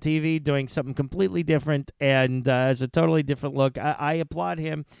there on TV doing something completely different and has a totally different look. I applaud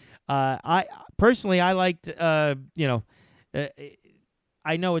him. I personally, I liked, I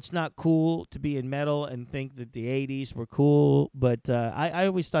know it's not cool to be in metal and think that the 80s were cool, but I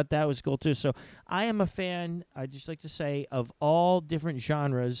always thought that was cool too. So I am a fan, I just like to say, of all different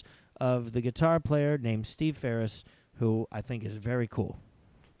genres of the guitar player named Steve Ferris, who I think is very cool.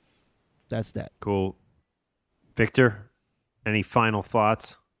 That's that. Cool. Victor, any final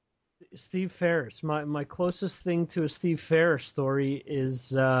thoughts? Steve Ferris. My closest thing to a Steve Ferris story is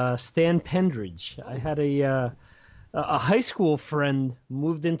Stan Pendridge. I had a high school friend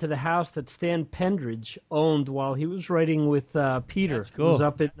moved into the house that Stan Pendridge owned while he was writing with Peter. That's cool. Who was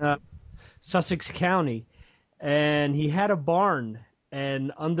up in Sussex County. And he had a barn.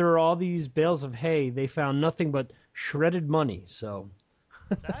 And under all these bales of hay, they found nothing but shredded money. So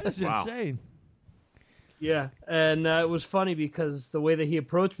that is insane. Yeah, and it was funny because the way that he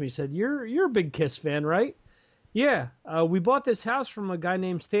approached me, he said, "You're a big Kiss fan, right?" Yeah, we bought this house from a guy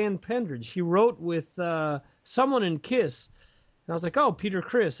named Stan Pendridge. He wrote with someone in Kiss. And I was like, "Oh, Peter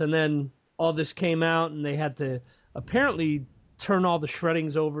Criss." And then all this came out, and they had to apparently turn all the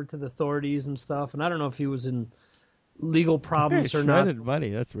shreddings over to the authorities and stuff. And I don't know if he was in legal problems or not. Shredded money,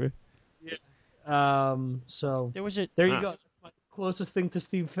 that's weird. Yeah. So there you go. My closest thing to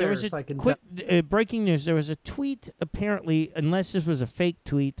Steve Ferris. There was breaking news. There was a tweet, apparently, unless this was a fake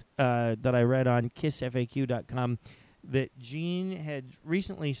tweet that I read on KissFAQ.com, that Gene had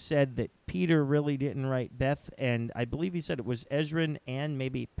recently said that Peter really didn't write Beth, and I believe he said it was Ezrin and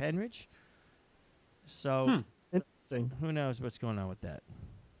maybe Penridge. So, interesting. Who knows what's going on with that?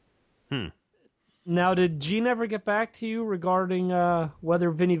 Now, did Gene ever get back to you regarding whether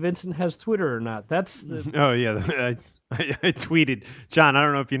Vinnie Vincent has Twitter or not? That's the... Oh, yeah. I tweeted, John, I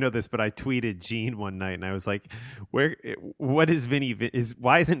don't know if you know this, but I tweeted Gene one night, and I was like, why isn't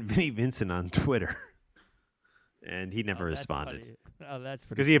Vinnie Vincent on Twitter? And he never responded. Oh, that's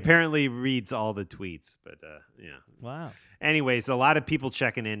because he apparently reads all the tweets. But yeah. Wow. Anyways, a lot of people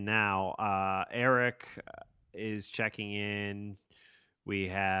checking in now. Eric is checking in. We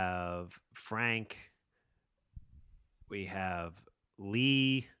have Frank. We have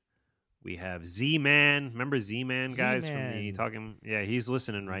Lee. We have Z-Man. Remember Z-Man, guys? Z-Man. From the talking? Yeah, he's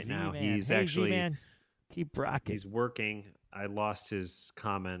listening right now. Z-Man. He's hey, actually Z-Man. Keep rocking. He's working. I lost his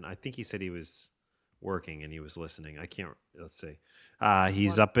comment. I think he said he was working and he was listening. I can't. Let's see.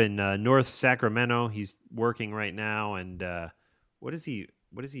 He's up in North Sacramento. He's working right now. And what does he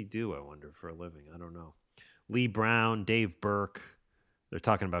do? I wonder, for a living. I don't know. Lee Brown, Dave Burke. They're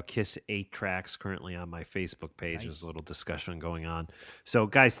talking about Kiss 8 tracks currently on my Facebook page. Nice. There's a little discussion going on. So,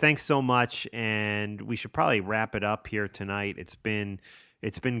 guys, thanks so much, and we should probably wrap it up here tonight. It's been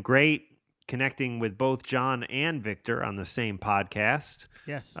great connecting with both John and Victor on the same podcast.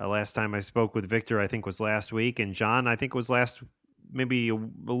 Yes. Last time I spoke with Victor, I think, was last week, and John, I think, was maybe a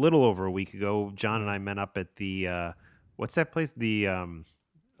little over a week ago. John and I met up at the what's that place? The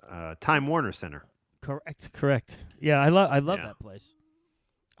Time Warner Center. Correct. Yeah, I love that place.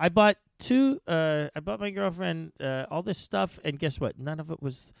 I bought my girlfriend all this stuff, and guess what? None of it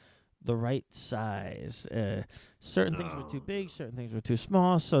was the right size. Certain things were too big, certain things were too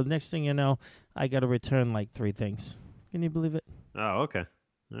small. So next thing you know, I got to return like 3 things. Can you believe it? Oh, okay.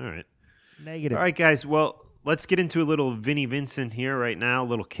 All right. Negative. All right, guys. Well, let's get into a little Vinnie Vincent here right now. A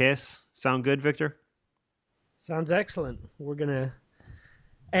little Kiss. Sound good, Victor? Sounds excellent. We're going to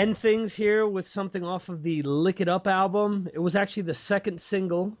end things here with something off of the Lick It Up album. It was actually the second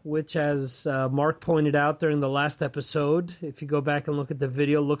single, which, as Mark pointed out during the last episode, if you go back and look at the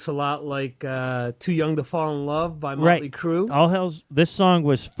video, looks a lot like Too Young to Fall in Love by Motley Crue. This song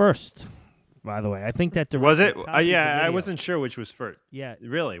was first, by the way. I think that was it? Yeah, I wasn't sure which was first. Yeah.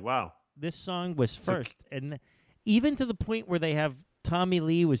 Really? Wow. This song was first. And even to the point where they have Tommy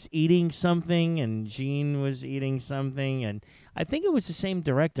Lee was eating something and Gene was eating something, and I think it was the same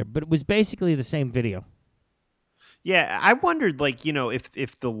director, but it was basically the same video. Yeah, I wondered,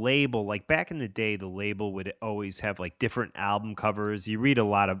 if the label, like back in the day, the label would always have like different album covers. You read a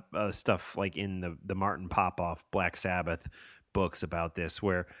lot of stuff like in the Martin Popoff Black Sabbath books about this,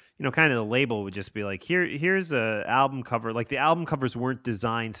 where kind of the label would just be like, here's a album cover. Like the album covers weren't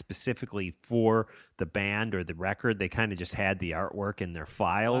designed specifically for the band or the record. They kind of just had the artwork in their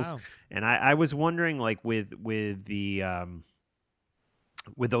files. Wow. And I was wondering, like with the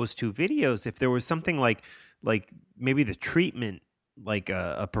with those two videos, if there was something like maybe the treatment, like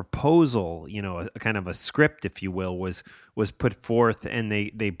a proposal, a kind of a script, if you will, was put forth, and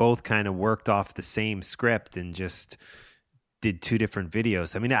they both kind of worked off the same script and just did two different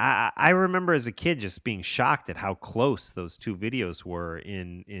videos. I mean, I remember as a kid just being shocked at how close those two videos were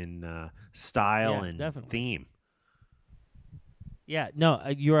in style and definitely. theme. Yeah, no,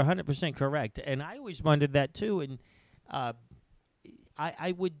 you're 100% correct, and I always wondered that too. And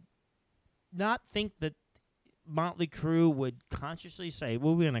I would not think that Motley Crue would consciously say,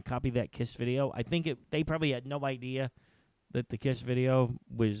 "Well, we're going to copy that Kiss video." I think they probably had no idea that the Kiss video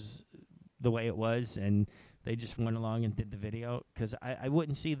was the way it was, and they just went along and did the video, because I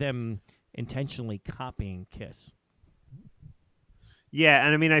wouldn't see them intentionally copying Kiss. Yeah,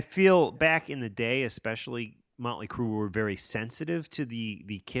 and I mean, I feel back in the day, especially Motley Crue were very sensitive to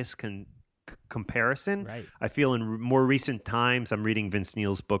the Kiss comparison. Right. I feel in more recent times, I'm reading Vince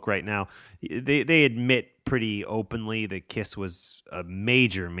Neil's book right now, they admit pretty openly that Kiss was a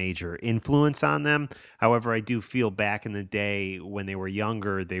major influence on them. However, I do feel back in the day when they were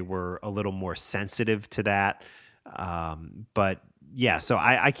younger, they were a little more sensitive to that. But yeah, so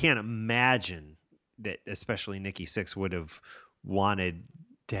I can't imagine that especially Nikki Sixx would have wanted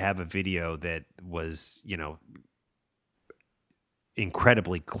to have a video that was,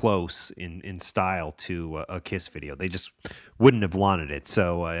 incredibly close in style to a Kiss video. They just wouldn't have wanted it.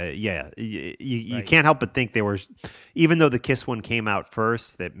 So you Right. can't help but think they were, even though the Kiss one came out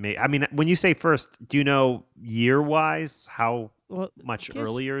first, when you say first, do you know year wise how much Kiss,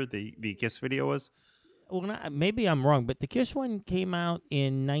 earlier the Kiss video was? Well, maybe I'm wrong, but the Kiss one came out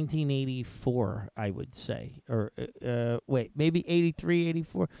in 1984, I would say. Or, wait, maybe 83,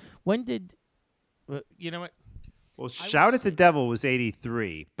 84. When did, you know what? Well, Shout at the Devil was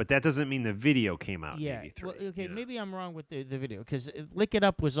 83, but that doesn't mean the video came out in 83. Well, okay, maybe I'm wrong with the video, because Lick It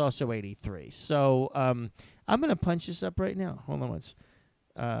Up was also 83. So I'm going to punch this up right now. Hold on once.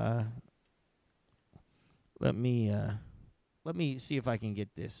 Let me see if I can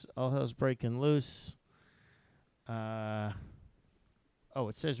get this. All Hell's Breaking Loose. It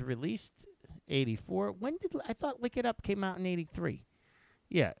says released 84. I thought Lick It Up came out in 83.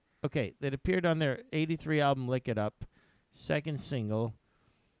 Yeah. Okay, that appeared on their 83 album, Lick It Up, second single.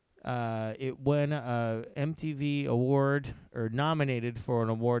 It won a MTV award, or nominated for an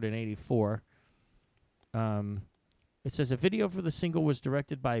award in 84. It says a video for the single was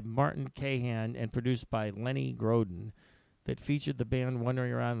directed by Martin Cahan and produced by Lenny Groden, that featured the band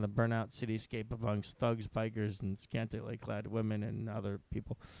wandering around the burnout cityscape amongst thugs, bikers, and scantily clad women and other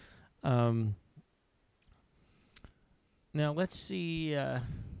people. Now, let's see...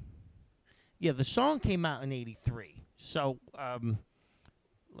 Yeah, the song came out in 83. So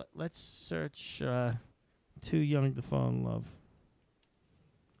let's search Too Young to Fall in Love.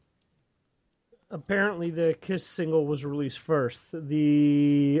 Apparently, the Kiss single was released first.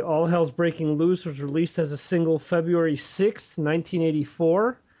 The All Hell's Breaking Loose was released as a single February 6th,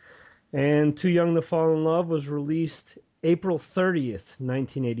 1984. And Too Young to Fall in Love was released April 30th,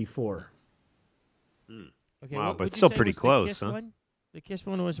 1984. Okay, Wow, what but would you still say pretty was the close, Kiss huh? one? The Kiss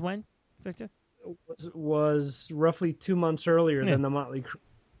one was when, Victor? Was roughly 2 months earlier than the Motley Crue.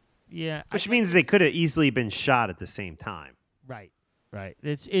 Yeah. Which means they could have easily been shot at the same time. Right.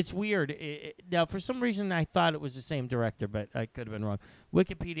 It's weird. Now, for some reason, I thought it was the same director, but I could have been wrong.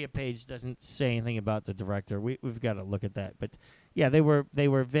 Wikipedia page doesn't say anything about the director. We've got to look at that. But yeah, they were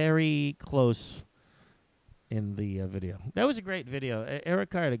very close in the video. That was a great video.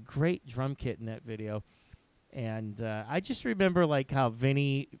 Eric Carr had a great drum kit in that video, and I just remember like how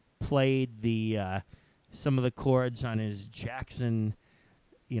Vinny played the some of the chords on his Jackson,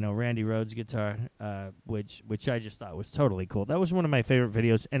 Randy Rhoads guitar, which I just thought was totally cool. That was one of my favorite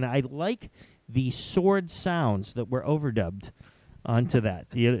videos, and I like the sword sounds that were overdubbed onto that.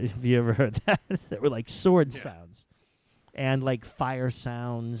 Have you ever heard that? That were like sword sounds, and like fire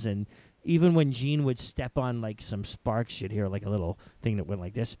sounds, and even when Gene would step on like some sparks, you'd hear like a little thing that went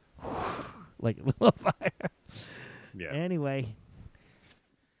like this, like a little fire. Yeah. Anyway,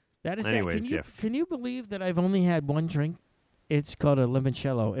 that is. Anyways, Can you believe that I've only had one drink? It's called a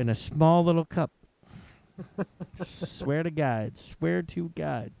limoncello in a small little cup. Swear to God. Swear to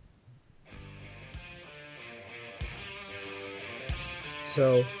God.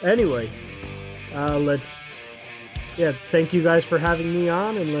 So, anyway, thank you guys for having me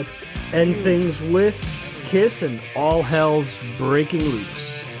on, and let's end things with Kiss and All Hell's Breaking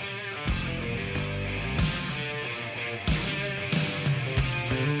Loose.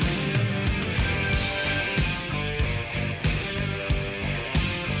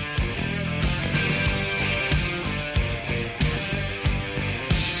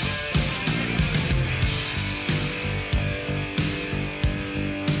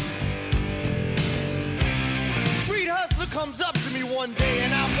 one day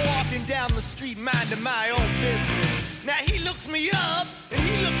and I'm walking down the street minding my own business. Now he looks me up and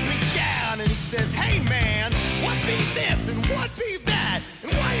he looks me down and he says, hey man, what be this and what be that?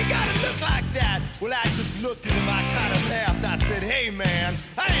 And why you gotta look like that? Well, I just looked at him, I kind of laughed. I said, hey man,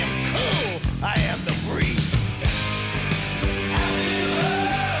 I am cool, I am the breeze.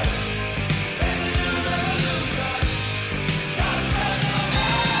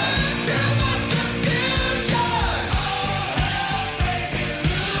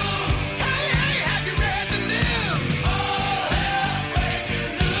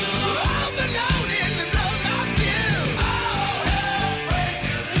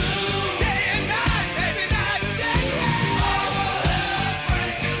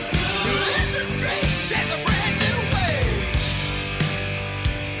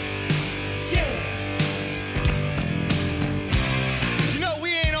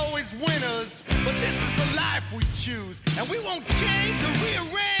 Choose. And we won't change or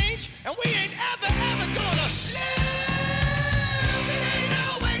rearrange, and we ain't ever, ever gonna lose. It ain't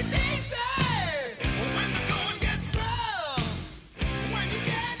always easy. But when the going gets rough, when you're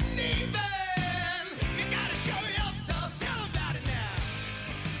getting even, you gotta show your stuff. Tell them about it now.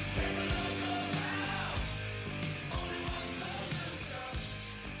 Take a look around. Only one solution.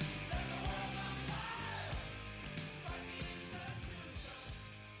 Set the world on fire. Fight the institution.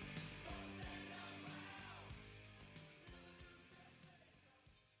 Gonna stand up proud.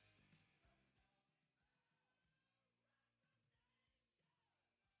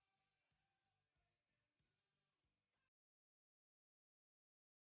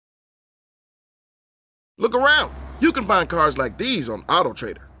 Look around. You can find cars like these on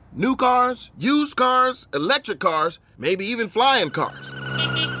AutoTrader. New cars, used cars, electric cars, maybe even flying cars.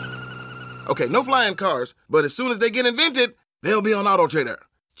 Okay, no flying cars, but as soon as they get invented, they'll be on AutoTrader.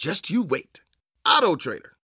 Just you wait. AutoTrader.